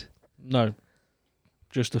avoid. No.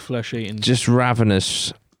 Just a flesh-eating. Just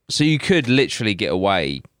ravenous. So you could literally get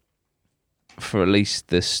away for at least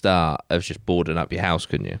the start of just boarding up your house,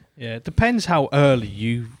 couldn't you? Yeah, it depends how early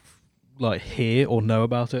you like hear or know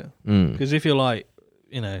about it. Mm. Because if you're like,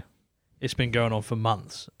 it's been going on for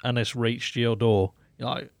months and it's reached your door, you're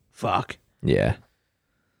like, fuck, Yeah.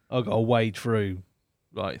 I've got to wade through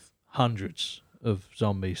like hundreds of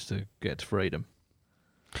zombies to get to freedom.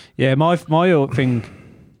 Yeah, my thing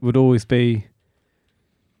would always be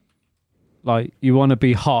like you want to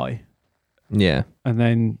be high, Yeah.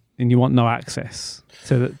 and you want no access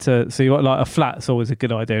to so you want like a flat's always a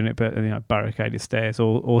good idea in it, but barricaded stairs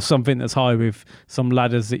or something that's high with some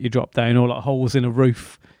ladders that you drop down or like holes in a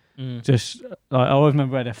roof. Just like I always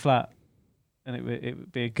remember I had a flat, and it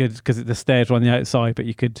would be good because the stairs were on the outside, but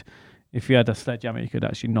you could, if you had a sledgehammer, you could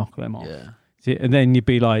actually knock them off. Yeah. See, and then you'd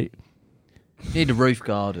be like, You need a roof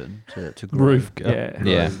garden to grow. roof,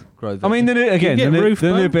 yeah. Grow I mean, the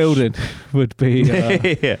new building would be.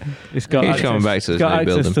 Yeah. It's got Keep access, coming back to it's this got new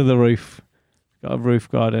access building. to the roof. Got a roof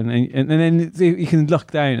garden, and then you can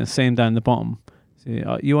look down and see them down the bottom.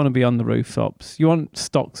 So you want to be on the rooftops. You want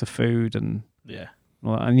stocks of food and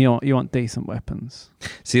you want decent weapons.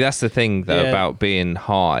 See, that's the thing though about being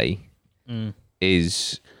high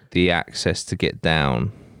is the access to get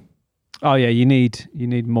down. Oh yeah, you need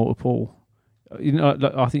multiple. I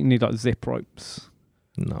think you need like zip ropes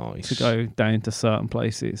Nice. to go down to certain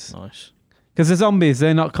places. Nice. Because the zombies,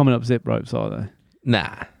 they're not coming up zip ropes, are they?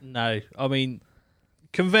 Nah. No, I mean,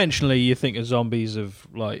 conventionally you think of zombies of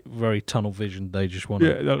like very tunnel vision. They just want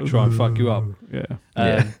to try and fuck you up.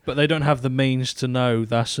 Yeah. But they don't have the means to know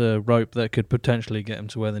that's a rope that could potentially get them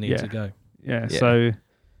to where they need to go. Yeah. Yeah. So,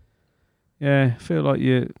 I feel like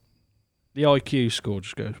The IQ score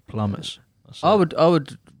just goes plummets. I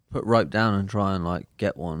would put rope down and try and like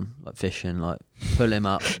get one, like fishing, like pull him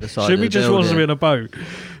up the side. Should of we the just want to be building. in a boat?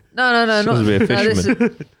 No, not Supposed to be a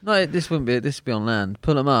fisherman. This wouldn't be. This would be on land.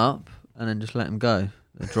 Pull them up and then just let them go.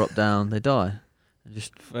 They drop down. They die. And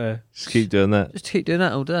just keep doing that. Just keep doing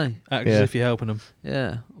that all day. Act as if you're helping them.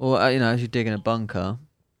 Yeah. Or as you're digging a bunker,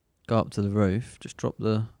 go up to the roof. Just drop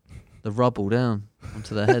the rubble down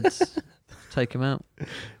onto their heads. Take them out.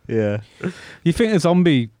 Yeah. You think of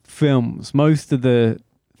zombie films, most of the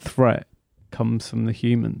threat comes from the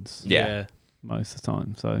humans. Yeah. Most of the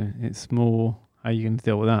time. So it's more how you're going to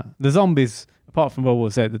deal with that. The zombies, apart from World War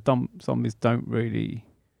Z, the zombies don't really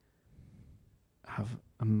have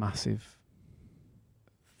a massive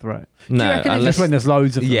threat. No, unless when there's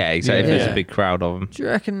loads of them. Yeah, exactly. If there's a big crowd of them. Do you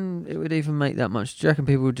reckon it would even make that much? Do you reckon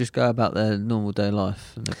people would just go about their normal day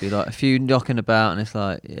life and there'd be like a few knocking about and it's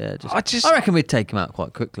like, I reckon we'd take them out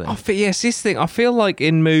quite quickly. This thing, I feel like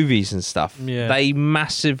in movies and stuff, they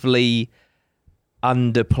massively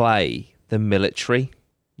underplay the military.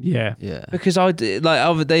 Yeah. Because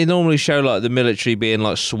they normally show like the military being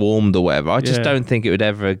like swarmed or whatever. I just don't think it would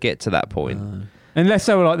ever get to that point. Unless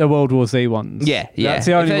they were like the World War Z ones. Yeah. That's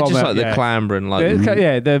the only if they're one just where, like the clambering, like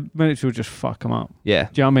the military will just fuck them up. Yeah.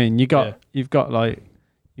 Do you know what I mean? You've got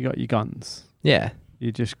your guns. Yeah.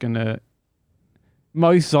 You're just gonna.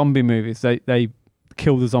 Most zombie movies, they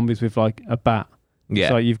kill the zombies with like a bat. Yeah.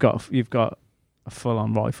 So you've got a full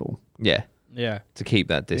on rifle. Yeah. Yeah. To keep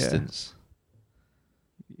that distance.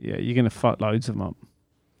 Yeah, you're gonna fuck loads of them up.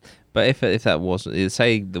 But if that wasn't,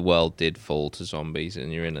 say the world did fall to zombies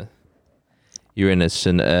and you're in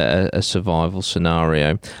a survival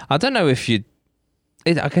scenario. I don't know if I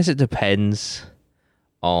guess it depends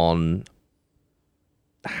on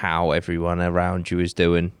how everyone around you is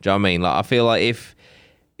doing. Do you know what I mean? Like I feel like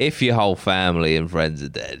if your whole family and friends are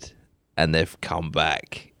dead and they've come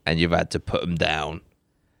back and you've had to put them down,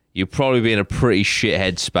 you'll probably be in a pretty shit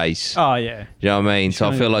headspace. Oh yeah. Do you know what I mean? So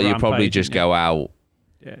I feel like you probably just go out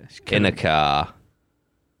in a car,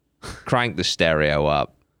 crank the stereo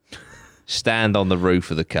up, stand on the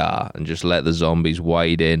roof of the car and just let the zombies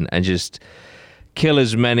wade in and just kill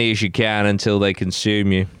as many as you can until they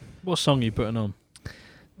consume you. What song are you putting on?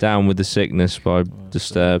 Down with the Sickness by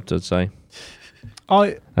Disturbed, I'd say.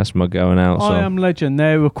 That's my going out song. I Am Legend,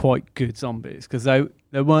 they were quite good zombies because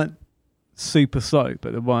they weren't super slow,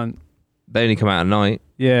 but they weren't. They only come out at night.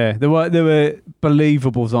 Yeah, they were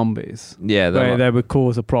believable zombies. Yeah, they would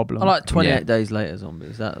cause a problem. I like 28 Days Later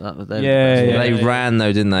zombies. That was they ran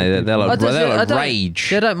though, didn't they? They're like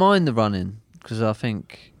rage. I don't mind the running because I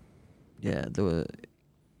think, I don't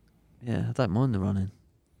mind the running.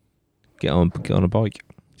 Get on a bike.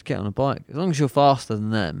 Just get on a bike as long as you're faster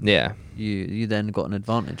than them. Yeah, you then got an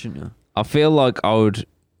advantage, didn't you? I feel like I would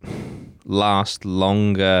last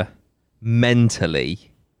longer mentally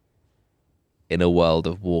in a world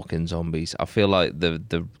of walking zombies. I feel like the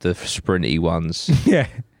sprinty ones. Yeah.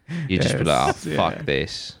 You just be like, fuck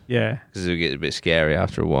this. Yeah. Because it'll get a bit scary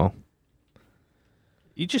after a while.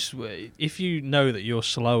 You just, if you know that you're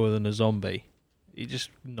slower than a zombie, you just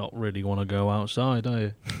not really want to go outside, do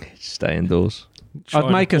you? Just stay indoors.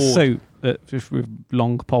 I'd make a suit that just with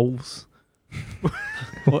long poles.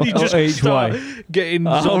 You just each start way. getting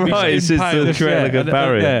zombies impaled. create like a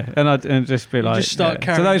barrier. Yeah, and I'd just be like, just start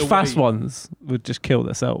carrying so those the fast weight. ones would just kill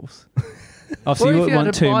themselves. Obviously, What you if you wouldn't want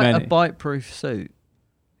had too many. a bite-proof suit?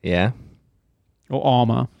 Yeah. Or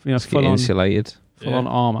armor, Just full get on insulated.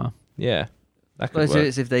 armor. Yeah. That Well, could so work.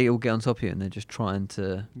 it's if they all get on top of you and they're just trying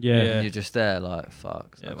to. Yeah, And you're just there like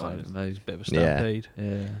fuck. Yeah, I well, can't move. Bit of a stampede.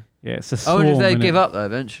 Yeah. yeah. It's a I swarm. wonder if they innit? give up though.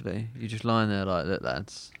 Eventually, you're just lying there like, look,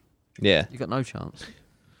 lads, Yeah. you got no chance.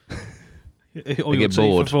 All get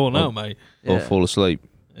bored. Falling out, mate. Or fall asleep.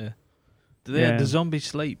 Do the zombies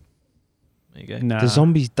sleep? There you go. Nah. The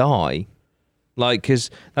zombies die. Like, because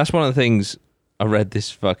that's one of the things I read this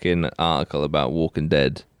fucking article about Walking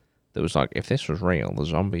Dead. That was like, if this was real, the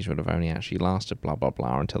zombies would have only actually lasted blah, blah,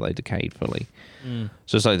 blah until they decayed fully.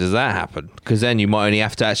 So it's like, does that happen? Because then you might only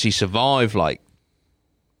have to actually survive like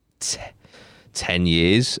 10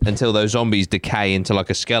 years until those zombies decay into like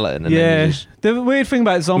a skeleton. And then you just the weird thing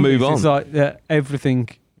about zombies move on. is like that everything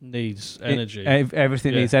Needs energy.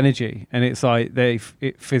 everything needs energy, and it's like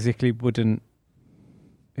it physically wouldn't.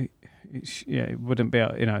 It wouldn't be.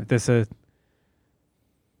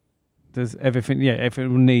 There's everything. Yeah,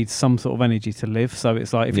 everyone needs some sort of energy to live. So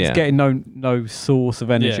it's like if it's getting no source of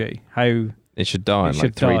energy, how it should die in it like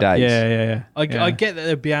should 3 die. days. Yeah. I get that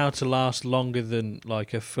they'd be able to last longer than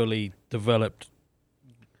like a fully developed,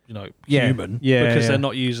 human. Because they're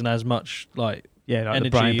not using as much like like energy.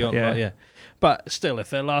 the brain, But still, if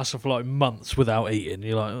they're lasting for like months without eating,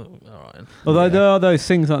 you're like, oh, all right. Although there are those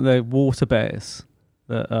things like the water bears,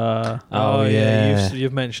 That,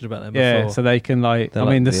 you've mentioned about them yeah, before. so they can like. They're I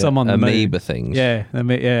mean, like there's some on the amoeba moon. things. Yeah,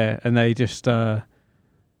 and they just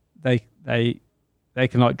they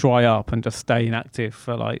can like dry up and just stay inactive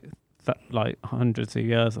for like hundreds of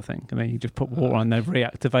years, I think, and then you just put water on, they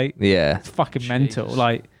reactivate. Yeah. It's fucking mental. Jesus.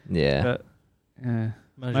 Like, Yeah. but, yeah.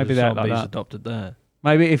 Imagine maybe if they're like zombies that. adopted there.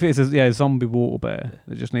 Maybe if it's a zombie water bear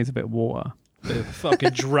that just needs a bit of water. The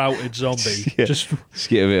fucking droughted zombie. Yeah. Just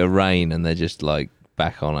get a bit of rain and they're just like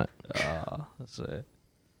back on it. that's it.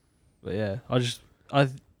 But yeah,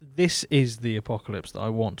 this is the apocalypse that I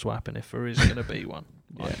want to happen if there is going to be one.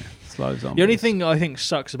 Yeah, slow zombies. The only thing I think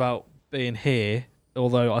sucks about being here,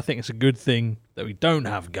 although I think it's a good thing that we don't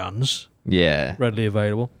have guns Yeah. readily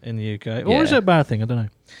available in the UK, or Yeah. is it a bad thing? I don't know.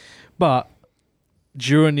 But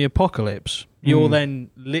during the apocalypse, you're then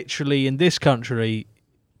literally in this country,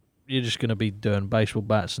 you're just going to be doing baseball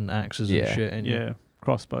bats and axes and shit. And yeah,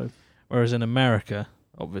 crossbow. Whereas in America,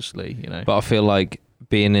 obviously, But I feel like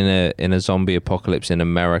being in a zombie apocalypse in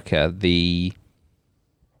America, the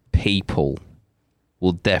people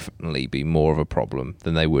will definitely be more of a problem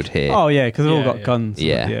than they would here. Oh yeah, because they've all Yeah, got yeah. guns.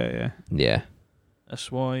 Yeah. Yeah.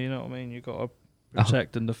 that's why, you know what I mean? You've got to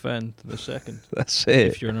protect and defend the second That's it.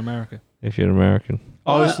 if you're in America. If you're an American.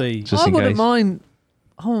 Obviously, Just I in wouldn't case. mind.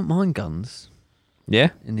 I wouldn't mind guns Yeah.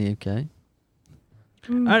 in the UK.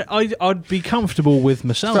 I'd be comfortable with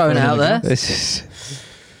myself. Throwing owning out a there. gun. This is.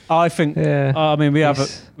 I think. Yeah. I mean, we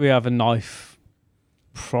have a knife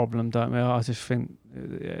problem, don't we? I just think.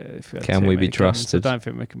 If we had Can too we be many guns, trusted? I don't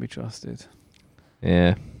think we can be trusted.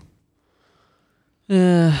 Yeah.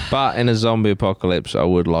 Yeah. But in a zombie apocalypse, I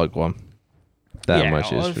would like one. That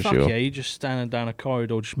much is for fuck sure. Yeah, you're just standing down a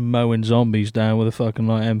corridor, just mowing zombies down with a fucking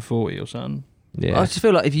like M40 or something. Yeah. I just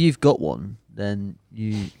feel like if you've got one, then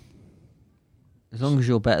as long as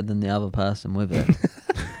you're better than the other person with it.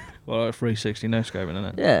 Well, like 360 no scoping, isn't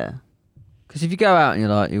it? Yeah. Because if you go out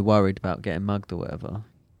and you're worried about getting mugged or whatever,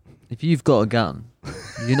 if you've got a gun,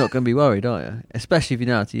 you're not going to be worried, are you? Especially if you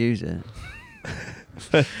know how to use it.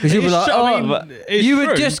 Because you'll be like, you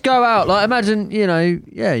would just go out. Like, imagine,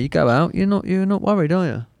 you go out. You're not worried, are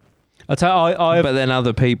you? I tell you, but then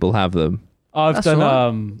other people have them. I've That's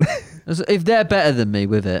done. If they're better than me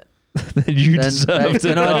with it, Then you then deserve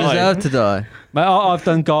to I die. deserve to die. Mate, I've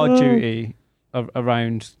done guard duty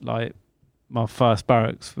around like my first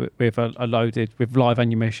barracks with a loaded with live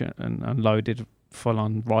ammunition and loaded full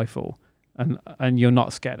on rifle, and you're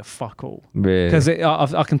not scared of fuck all Really? because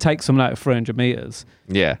I can take someone out of 300 meters.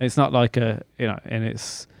 Yeah. It's not like and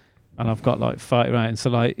I've got like 30 rounds. So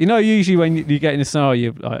like usually when you get in a scenario,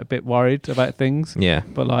 you're like a bit worried about things. Yeah.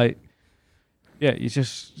 But like, yeah, you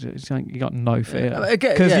got no fear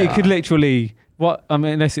Again, because yeah. you could literally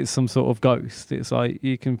unless it's some sort of ghost, it's like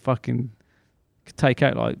you can fucking take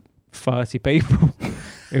out like 30 people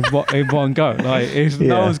in one go. Like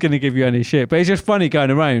no one's gonna give you any shit. But it's just funny going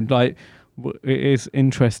around. Like it is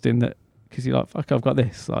interesting that because you're like, fuck, I've got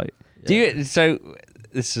this. Like, Do you? So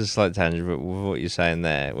this is a slight tangent, but with what you're saying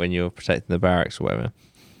there, when you're protecting the barracks or whatever,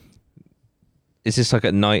 is this like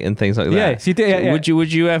at night and things like that? yeah, so you do, yeah.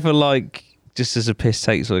 Would you ever like just as a piss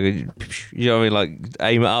take, so like, you know what I mean, like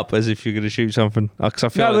aim it up as if you're going to shoot something? Because I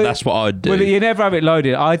feel like that's what I'd do. Well, you never have it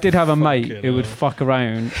loaded. I did have a mate Fucking who would hell. fuck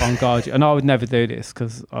around on guard, and I would never do this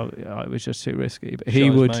because it was just too risky. But he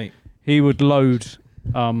would load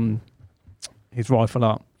his rifle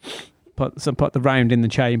up, put the round in the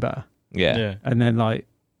chamber, yeah. and then like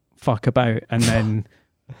fuck about, and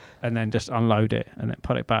then just unload it and then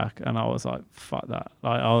put it back. And I was like, fuck that.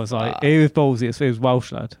 Like I was like, he was ballsy. He was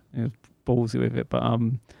Welsh lad. He was ballsy with it. But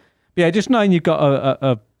yeah, just knowing you've got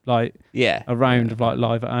a round of like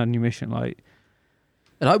live ammunition, like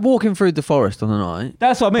Like walking through the forest on the night.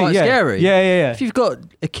 that's what I mean. Quite Yeah, scary. Yeah. If you've got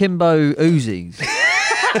akimbo Uzis,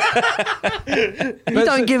 you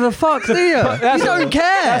don't give a fuck, do you? You don't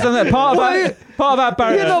care. That's part of our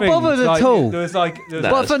barrier. You're not bothered at all. There was But for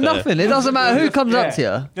That's fair. nothing, it doesn't matter who comes up to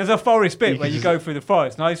you. There's a forest bit where you go through the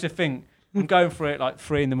forest, and I used to think I'm going through it like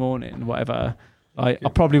 3 a.m, whatever. Like I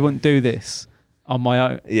probably wouldn't do this on my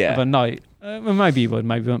own of a night. Well, maybe you would,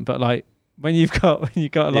 maybe you wouldn't. But like when you've got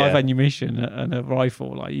a live ammunition and a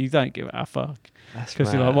rifle, like you don't give a fuck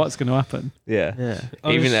because you're like, what's going to happen? Yeah.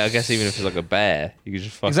 Yeah. Even I guess even if it's like a bear, you could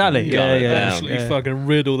just fucking Exactly, gun it yeah. down. Absolutely fucking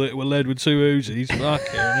riddled it with lead with 2 Uzis.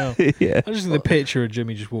 Fucking hell. Yeah. I just think the picture of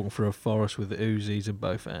Jimmy just walking through a forest with the Uzis in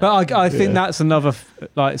both hands. But I think that's another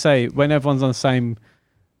like say when everyone's on the same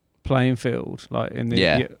playing field, like in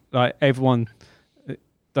the like everyone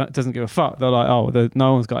doesn't give a fuck. They're like,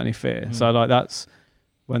 no one's got any fear. So like that's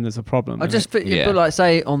when there's a problem. I just innit? think, but like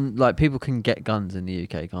say on like people can get guns in the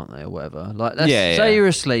UK, can't they, or whatever? Like let's say you're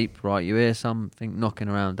asleep, right? You hear something knocking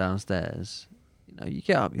around downstairs. You know, you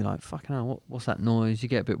get up, you're like, fucking hell, what's that noise? You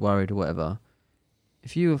get a bit worried or whatever.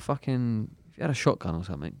 If you had a shotgun or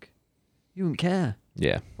something, you wouldn't care.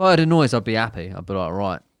 Yeah. If I heard a noise, I'd be happy. I'd be like,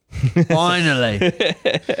 right, finally.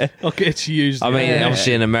 I'll get to use. I mean,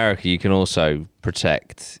 obviously in America, you can also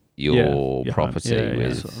protect your property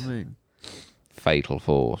with That's what I mean. fatal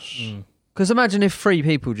force. Because imagine if 3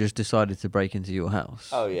 people just decided to break into your house.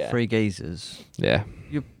 Oh, yeah. 3 geezers. Yeah.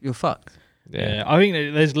 You're fucked. Yeah, I think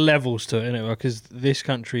there's levels to it, innit? Because this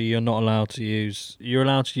country, you're allowed to use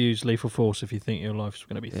lethal force if you think your life's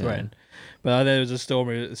going to be threatened. But there was a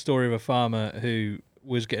story of a farmer who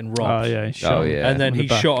was getting robbed. Oh yeah, and then he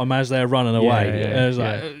shot them as they're running away. And I was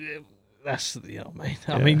like, that's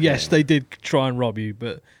I mean, yes, they did try and rob you,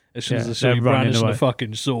 but as soon as they saw you brandishing the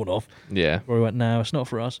fucking sword off, we went, no, it's not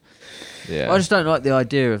for us. Yeah, I just don't like the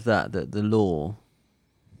idea of that the law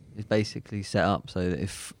is basically set up so that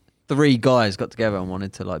if 3 guys got together and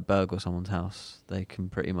wanted to like burgle someone's house, they can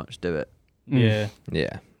pretty much do it. Yeah.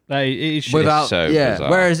 It is without so bizarre.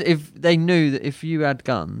 Whereas if they knew that if you had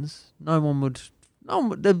guns, no one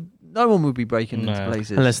would be breaking into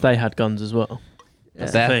places unless they had guns as well.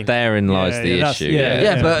 Therein lies the issue.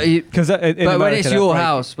 But when it's your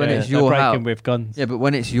house, breaking with guns. Yeah, but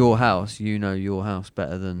when it's your house, you know your house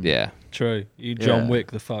better than. Yeah, true. You John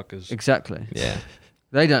Wick the fuckers. Exactly. Yeah.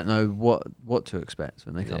 They don't know what to expect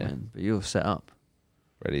when they come in, but you're set up,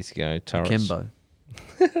 ready to go. Turrets. Kimbo.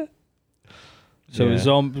 So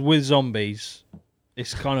with zombies,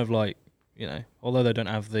 it's kind of like, although they don't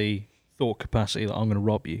have the thought capacity that I'm going to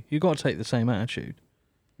rob you, you've got to take the same attitude.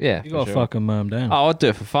 Yeah, you got to fucking mow them down. Oh, I'd do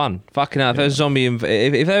it for fun. Fucking hell, if there was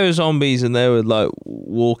if there were zombies and they were like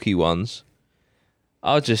walkie ones,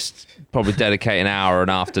 I'll just probably dedicate an hour an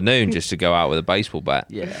afternoon just to go out with a baseball bat.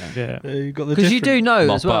 Yeah. You got the because you do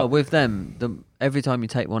know as well up. with them, every time you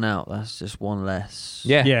take one out, that's just one less.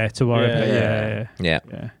 Yeah, to worry about.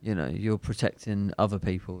 Yeah. You know, you're protecting other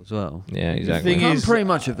people as well. Yeah, exactly. The thing I'm is, pretty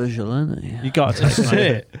much a vigilante. You got to take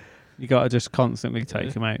them out. You got to just constantly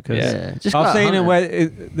take them out because I've seen it where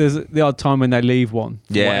there's the odd time when they leave one.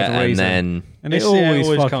 For whatever reason. And it always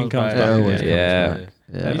fucking comes back. Yeah.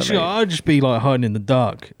 I'd just be like hiding in the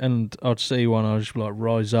dark, and I'd see one. I'd just be like,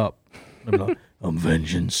 rise up. And I'd be like, I'm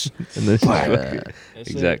vengeance. And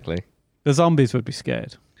exactly. The zombies would be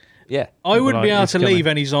scared. Yeah, I wouldn't be able to leave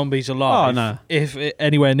any zombies alive if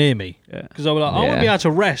anywhere near me. Because I would I wouldn't be able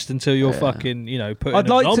to rest until you're fucking, put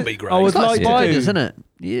in a zombie grave. I would like spiders, isn't it?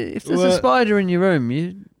 If there's a spider in your room,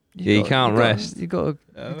 you can't rest. You got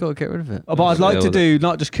to get rid of it. But I'd like to do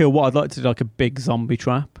not just kill what I'd like to do, like a big zombie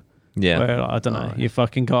trap. Yeah, where I don't know, you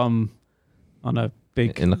fucking got them on a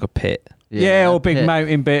big in like a pit. Or big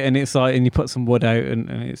mountain bit, and it's like, and you put some wood out, and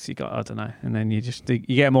it's you got, I don't know, and then you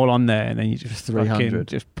get them all on there, and then you just 300,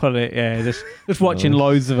 just put it, just watching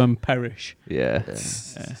loads of them perish. Yeah.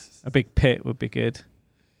 A big pit would be good,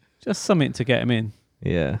 just something to get them in.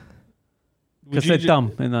 Yeah, because they're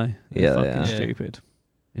dumb, aren't they? They're fucking stupid.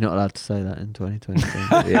 You're not allowed to say that in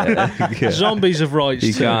 2023. Zombies have rights.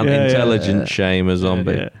 You can't intelligent shame a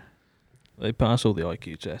zombie. They pass all the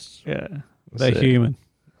IQ tests. Yeah, they're human.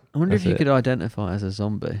 I wonder if you could identify as a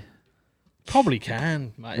zombie. Probably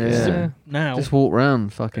can, mate. Now. Just walk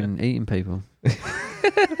around fucking eating people.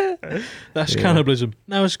 That's cannibalism.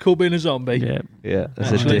 Now it's called being a zombie. Yeah.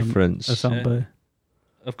 There's a difference. A zombie.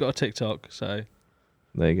 I've got a TikTok, so.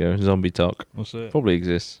 There you go. Zombie talk. That's it. Probably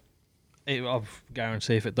exists. I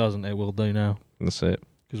guarantee if it doesn't, it will do now. That's it.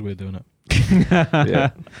 Because we're doing it.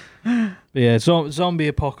 Yeah. Zombie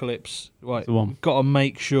apocalypse. Right, got to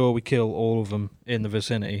make sure we kill all of them in the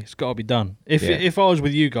vicinity. It's got to be done. If I was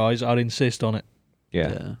with you guys, I'd insist on it.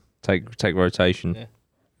 Yeah. Take rotation. Yeah.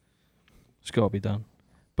 It's got to be done.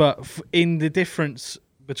 But in the difference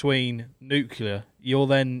between nuclear, you're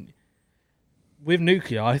then with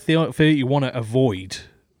nuclear. I feel you want to avoid,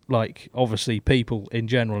 like, obviously people in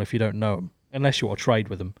general if you don't know them, unless you want to trade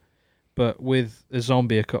with them. But with a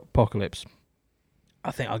zombie apocalypse,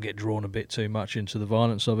 I think I'll get drawn a bit too much into the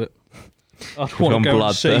violence of it. I want to go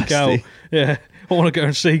and seek out. Yeah, I want to go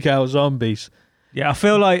and seek out zombies. Yeah, I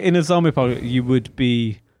feel like in a zombie apocalypse, there'd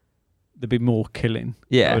be more killing.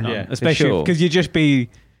 Yeah, especially because you'd just be.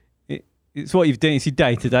 It's what you've done. It's your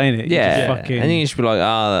day to day, isn't it? Yeah, and you just be like,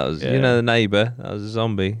 that was the neighbour. That was a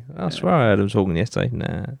zombie. I swear I heard him talking yesterday.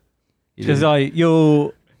 Nah, because like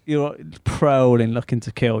you're prowling, looking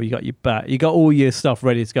to kill. You got your bat. You got all your stuff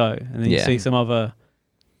ready to go, and then you see some other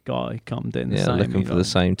guy come doing the same. Looking for the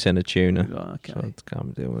same tin of tuna. Like, okay, so to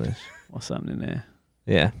come deal with this. What's happening there?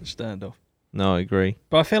 Yeah, Standoff. No, I agree.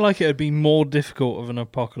 But I feel like it would be more difficult of an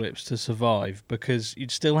apocalypse to survive because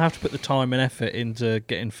you'd still have to put the time and effort into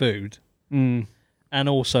getting food and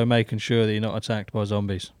also making sure that you're not attacked by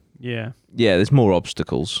zombies. Yeah. Yeah, there's more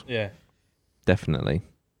obstacles. Yeah. Definitely.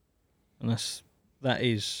 And that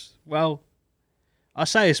is, well, I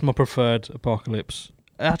say it's my preferred apocalypse.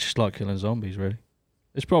 I just like killing zombies, really.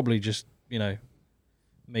 It's probably just,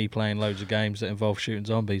 me playing loads of games that involve shooting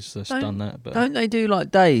zombies that's done that. But Don't they do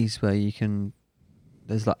like days where you can?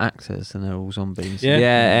 There's like actors and they're all zombies.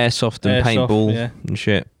 Yeah, airsoft and paintball and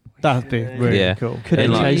shit. That'd be really cool. Could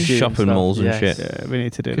in like shopping malls and shit. Yeah, we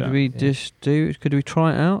need to do that. Could we just do? Could we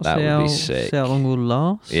try it out? That would be sick. See how long we'll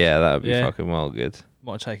last. Yeah, that would be fucking well good.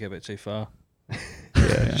 Might take it a bit too far.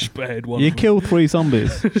 Spared one. You killed 3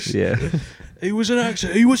 zombies. Yeah. He was an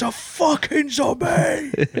actor. He was a fucking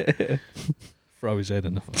zombie. Throw his head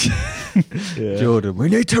in the fire. Jordan, we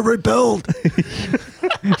need to rebuild.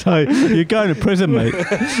 So you're going to prison, mate.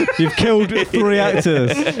 You've killed 3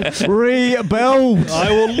 actors. Rebuild. I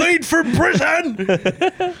will lead from prison.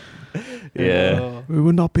 Yeah. We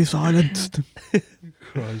will not be silenced.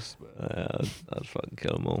 Christ. I'd fucking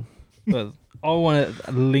kill them all. But I want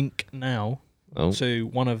to link now to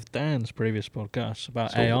one of Dan's previous podcasts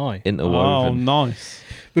about AI. Interwoven. Oh, nice.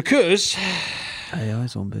 Because AI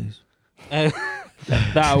zombies.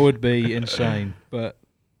 that would be insane, but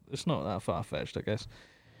it's not that far-fetched, I guess.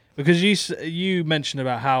 Because you mentioned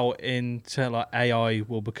about how AI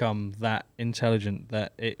will become that intelligent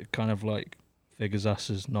that it kind of like figures us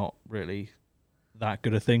as not really that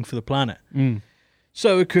good a thing for the planet.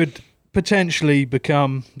 So it could potentially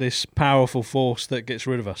become this powerful force that gets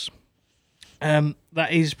rid of us.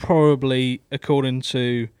 That is probably, according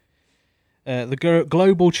to the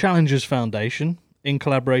Global Challenges Foundation, in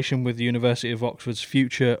collaboration with the University of Oxford's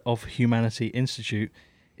Future of Humanity Institute,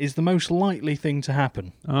 is the most likely thing to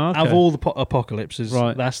happen. Out of all the apocalypses,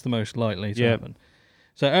 that's the most likely to happen.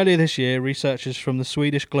 So earlier this year, researchers from the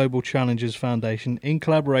Swedish Global Challenges Foundation, in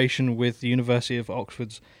collaboration with the University of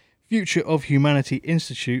Oxford's Future of Humanity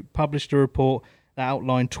Institute, published a report that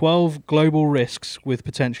outlined 12 global risks with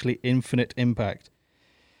potentially infinite impact.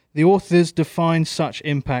 The authors define such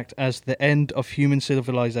impact as the end of human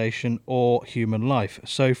civilization or human life.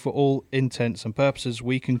 So for all intents and purposes,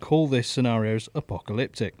 we can call this scenarios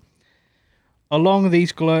apocalyptic. Among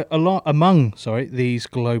these global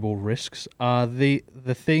risks are the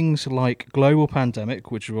things like global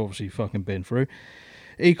pandemic, which we've obviously fucking been through,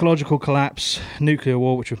 ecological collapse, nuclear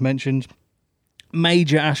war, which we've mentioned,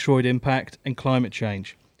 major asteroid impact, and climate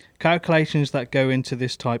change. Calculations that go into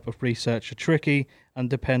this type of research are tricky and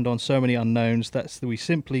depend on so many unknowns that we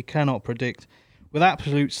simply cannot predict with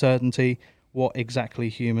absolute certainty what exactly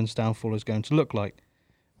humans' downfall is going to look like.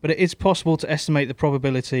 But it is possible to estimate the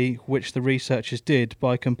probability, which the researchers did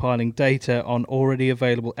by compiling data on already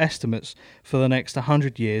available estimates for the next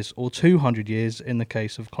 100 years or 200 years in the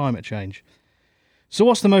case of climate change. So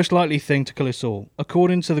what's the most likely thing to kill us all?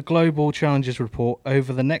 According to the Global Challenges report,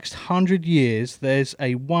 over the next 100 years, there's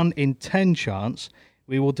a 1 in 10 chance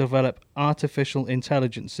we will develop artificial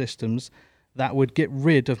intelligence systems that would get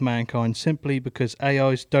rid of mankind simply because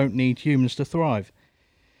AIs don't need humans to thrive.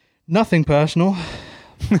 Nothing personal.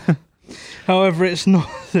 However, it's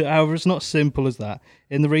not simple as that.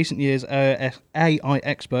 In the recent years, AI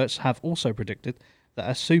experts have also predicted that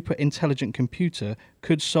a super intelligent computer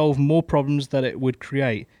could solve more problems that it would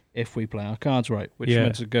create if we play our cards right,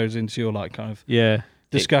 which goes into your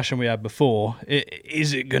discussion we had before.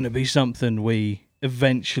 Is it going to be something we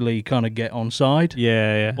eventually kind of get on side?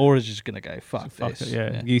 Or is it just going to go, fuck this?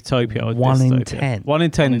 Utopia. 1 in 10. 1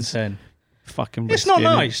 in 10. 1 in 10. Fucking it's not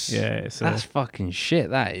nice. That's fucking shit,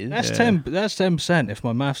 that is. That's 10% if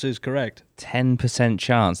my maths is correct. 10%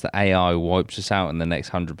 chance that AI wipes us out in the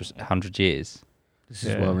next 100 years. This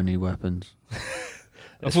is why we need weapons.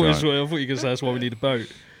 I thought you were going to say that's why we need a boat.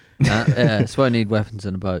 That's why we need weapons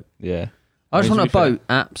and a boat. Yeah. I just want a boat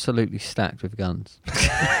absolutely stacked with guns.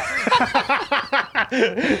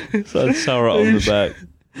 So turret on the back.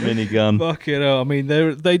 Minigun. Fucking hell. I mean,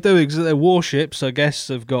 they do exist. They're warships, I guess.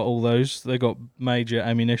 They've got all those. They got major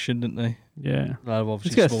ammunition, didn't they? Yeah. They've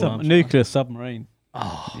obviously Let's get a nuclear submarine.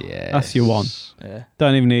 Oh, yeah. That's your one. Yeah.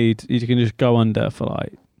 Don't even need. You can just go under for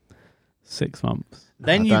like 6 months.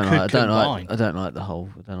 Then you could combine. I don't like the whole.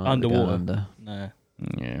 I don't like underwater. Under. No.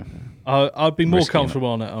 Yeah. I'd be more Risking comfortable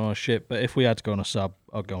on a ship, but if we had to go on a sub,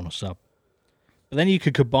 I'd go on a sub. But then you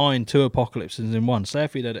could combine 2 apocalypses in one. Say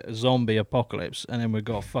if we did a zombie apocalypse and then we've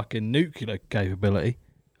got fucking nuclear capability.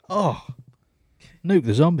 Oh, nuke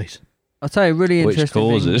the zombies. I'll tell you, really Which interesting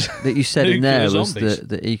causes thing that you said in there was zombies.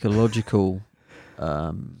 the ecological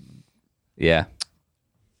yeah.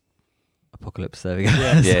 apocalypse. There we go.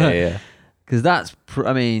 Yeah. Because that's,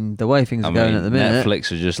 I mean, the way things are going at the minute. Netflix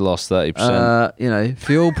has just lost 30%. You know,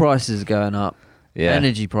 fuel prices are going up. Yeah.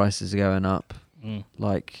 Energy prices are going up.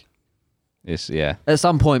 Like, at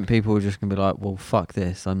some point, people are just gonna be like, "Well, fuck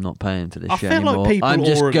this! I'm not paying for this I shit feel like anymore. people I'm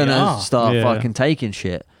just already gonna are." start fucking taking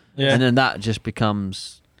shit." Yeah. And then that just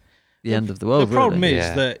becomes the end of the world. The problem really.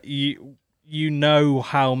 is that you know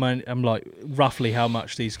how many, like roughly how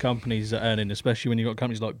much these companies are earning, especially when you've got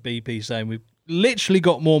companies like BP saying we've literally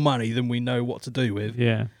got more money than we know what to do with.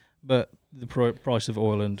 Yeah. But the price of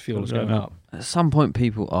oil and fuel is going up. At some point,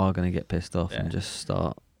 people are going to get pissed off and just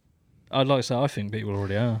start. I'd like to say I think people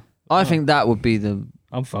already are. I think that would be the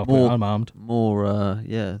I'm armed. More,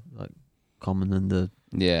 like common than the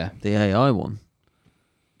Yeah. AI one.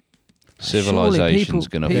 Civilization's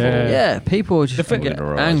going to fall. Yeah, people are just going to get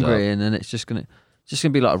angry, up. and then it's just going to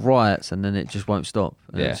be like riots, and then it just won't stop.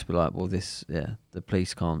 And Yeah. it'll just be like, well, the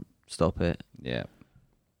police can't stop it. Yeah.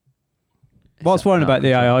 What's worrying about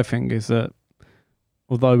the AI thing is that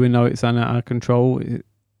although we know it's out of control, it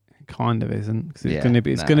kind of isn't. 'Cause it's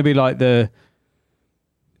going to be like the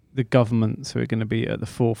governments who are going to be at the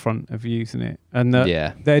forefront of using it, and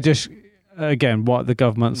they're just again what the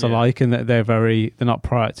governments are like, and that they're not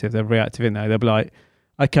proactive, they're reactive in there. They'll be like,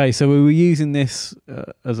 okay, so we were using this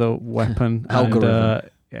as a weapon, algorithm. And,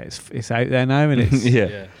 it's out there now, and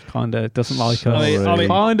it's kind of doesn't like us. I mean,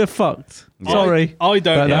 kind of fucked. Sorry, I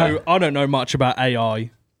don't know. I don't know much about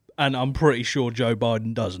AI, and I'm pretty sure Joe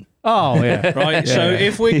Biden doesn't. Oh yeah, right. Yeah. So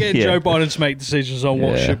if we get Joe Biden to make decisions on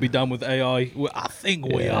what should be done with AI, I think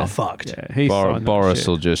we are fucked. Yeah, Boris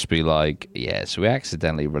will just be like, so we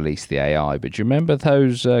accidentally released the AI, but do you remember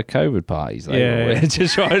those COVID parties?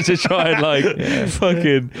 Just try and like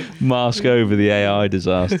fucking mask over the AI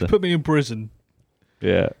disaster. Put me in prison.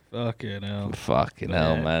 Yeah. Fucking hell. Fucking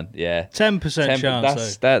hell, man. Yeah. 10%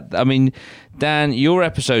 chance. I mean, Dan, your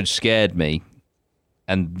episode scared me,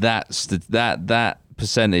 and that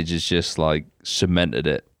percentage has just like cemented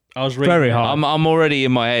it. I was very hard. I'm already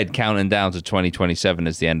in my head counting down to 2027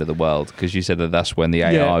 as the end of the world, because you said that's when the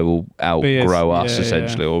AI will outgrow us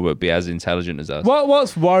essentially, or be as intelligent as us.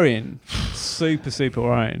 What's worrying, super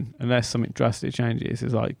worrying, unless something drastic changes,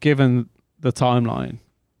 is like given the timeline,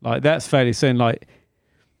 like that's fairly soon. Like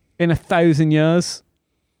in 1,000 years,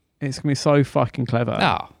 it's gonna be so fucking clever.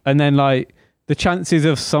 And then like the chances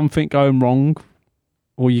of something going wrong,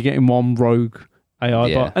 or you getting one rogue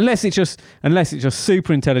AI bot, unless it's just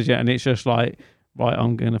super intelligent and it's just like, right,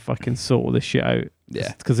 I'm gonna fucking sort all this shit out.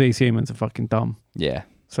 Yeah, because these humans are fucking dumb. Yeah.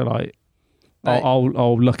 So like,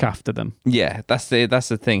 I'll look after them. Yeah, that's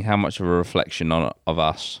the thing. How much of a reflection of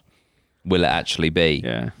us will it actually be?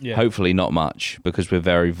 Yeah. Hopefully not much, because we're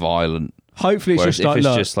very violent. Hopefully it's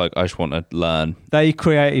just like I just want to learn. They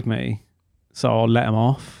created me, so I'll let them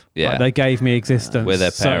off. Yeah, like they gave me existence. We're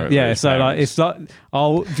their parents. Like it's like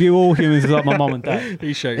I'll view all humans as like my mom and dad.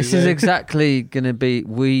 This is exactly gonna be.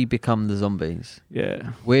 We become the zombies.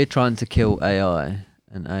 Yeah, we're trying to kill AI,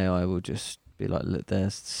 and AI will just be like, look, they're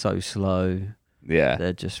so slow.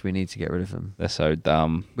 Yeah, we need to get rid of them. They're so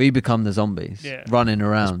dumb. We become the zombies, running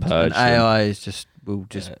around, and AI will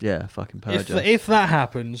just fucking purge us. If that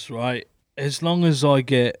happens, right, as long as I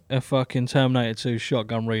get a fucking Terminator 2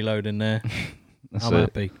 shotgun reload in there, I'm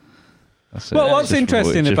happy. Well, what's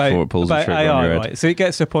interesting about AI, right? So it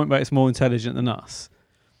gets to a point where it's more intelligent than us.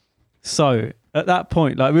 So at that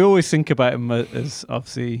point, like we always think about them as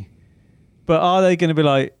obviously, but are they going to be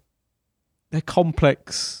like, they're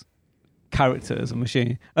complex characters, a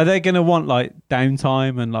machine? Are they going to want like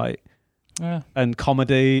downtime and like and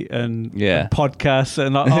comedy and podcasts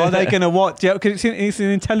and like, are they going to watch? Yeah, because it's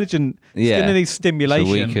an intelligent. It's going to need stimulation.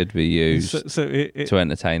 So we could be used to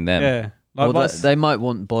entertain them. Yeah, like they might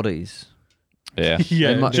want bodies. Yeah,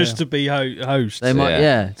 just to be hosts. They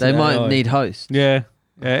might, they might need hosts. Yeah.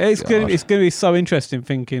 It's going to be so interesting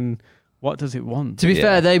thinking, what does it want? To be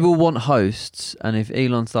fair, they will want hosts, and if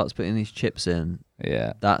Elon starts putting these chips in,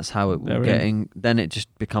 that's how it will then it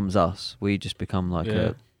just becomes us. We just become like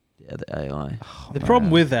the AI. The problem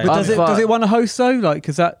with that, does it want a host though? Like,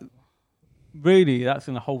 because that's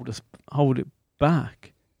going to hold it back.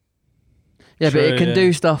 Yeah, but it can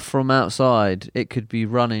do stuff from outside. It could be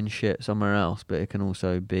running shit somewhere else, but it can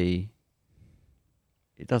also be.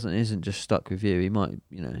 It isn't just stuck with you. He might,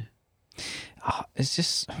 it's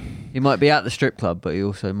just. He might be at the strip club, but he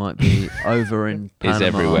also might be over in Panama. He's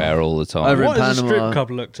everywhere all the time. What does a strip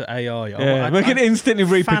club look to AI? Yeah, we can instantly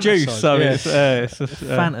reproduce. So it's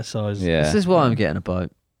fantasize. Yeah. This is why I'm getting a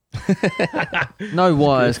boat. No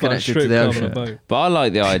wires connected to the ocean. But I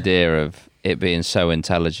like the idea of it being so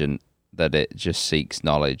intelligent that it just seeks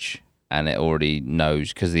knowledge and it already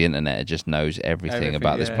knows, because the internet just knows everything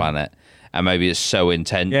about this planet, and maybe it's so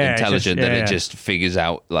intelligent that it just figures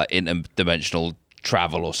out like interdimensional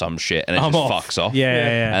travel or some shit, and it just fucks off.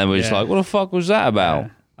 And we're just like, what the fuck was that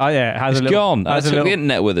about? Oh yeah, it has it's gone. That's the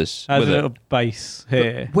internet with us. Has a little base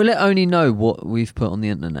here. But will it only know what we've put on the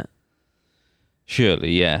internet?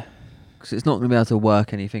 Surely, yeah. Because it's not going to be able to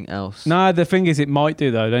work anything else. No, the thing is, it might do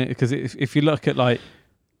though, don't it? Because if you look at like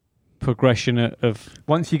progression of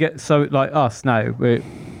once you get so like us now,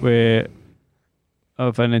 we're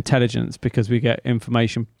of an intelligence because we get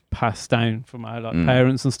information passed down from our like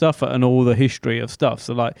parents and stuff, and all the history of stuff.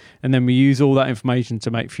 So like, and then we use all that information to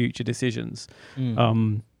make future decisions.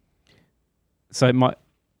 So it might,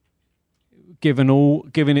 given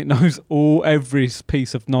it knows every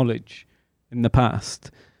piece of knowledge in the past,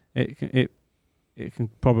 it can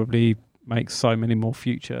probably make so many more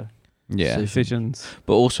future decisions.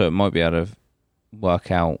 But also it might be able to work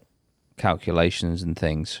out calculations and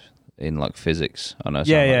things in like physics. I know I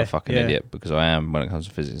sound like a fucking idiot because I am when it comes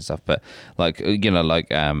to physics and stuff, but like, you know, like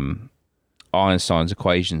Einstein's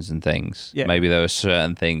equations and things. Maybe there were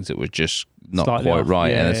certain things that were just not slightly quite off.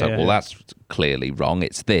 Right, and it's like, well, that's clearly wrong.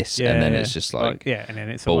 It's this, and then it's just like and then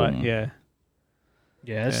it's boom. all like,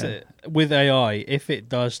 that's it. With AI, if it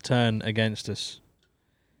does turn against us,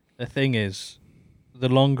 the thing is, the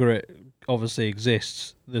longer it obviously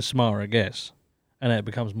exists, the smarter it gets, and it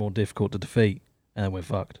becomes more difficult to defeat, and then we're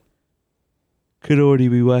fucked. Could already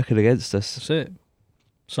be working against us. That's it.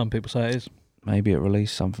 Some people say it is. Maybe it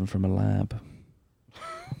released something from a lab.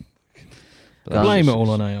 Blame it all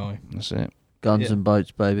on AI. That's it. Guns and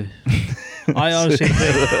boats, baby. I honestly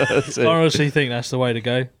think that's the way to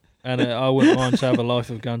go. And I wouldn't mind to have a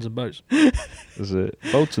life of guns and boats. That's it.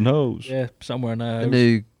 Boats and hoes. Yeah, somewhere in there. The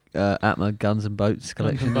new APMA Guns and Boats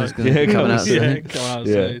collection is going to come out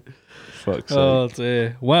soon. Fuck's oh sake.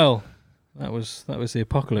 dear. Well, that was the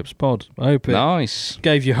Apocalypse Pod. I hope it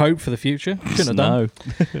gave you hope for the future. Couldn't have done.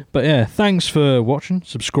 But yeah, thanks for watching.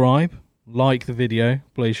 Subscribe. Like the video.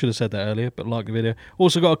 Please, should have said that earlier, but like the video.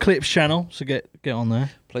 Also got a clips channel, so get on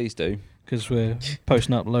there. Please do. Because we're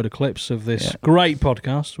posting up a load of clips of this great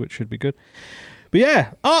podcast, which should be good. But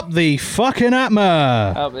yeah, up the fucking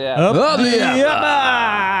APMA! Up the APMA!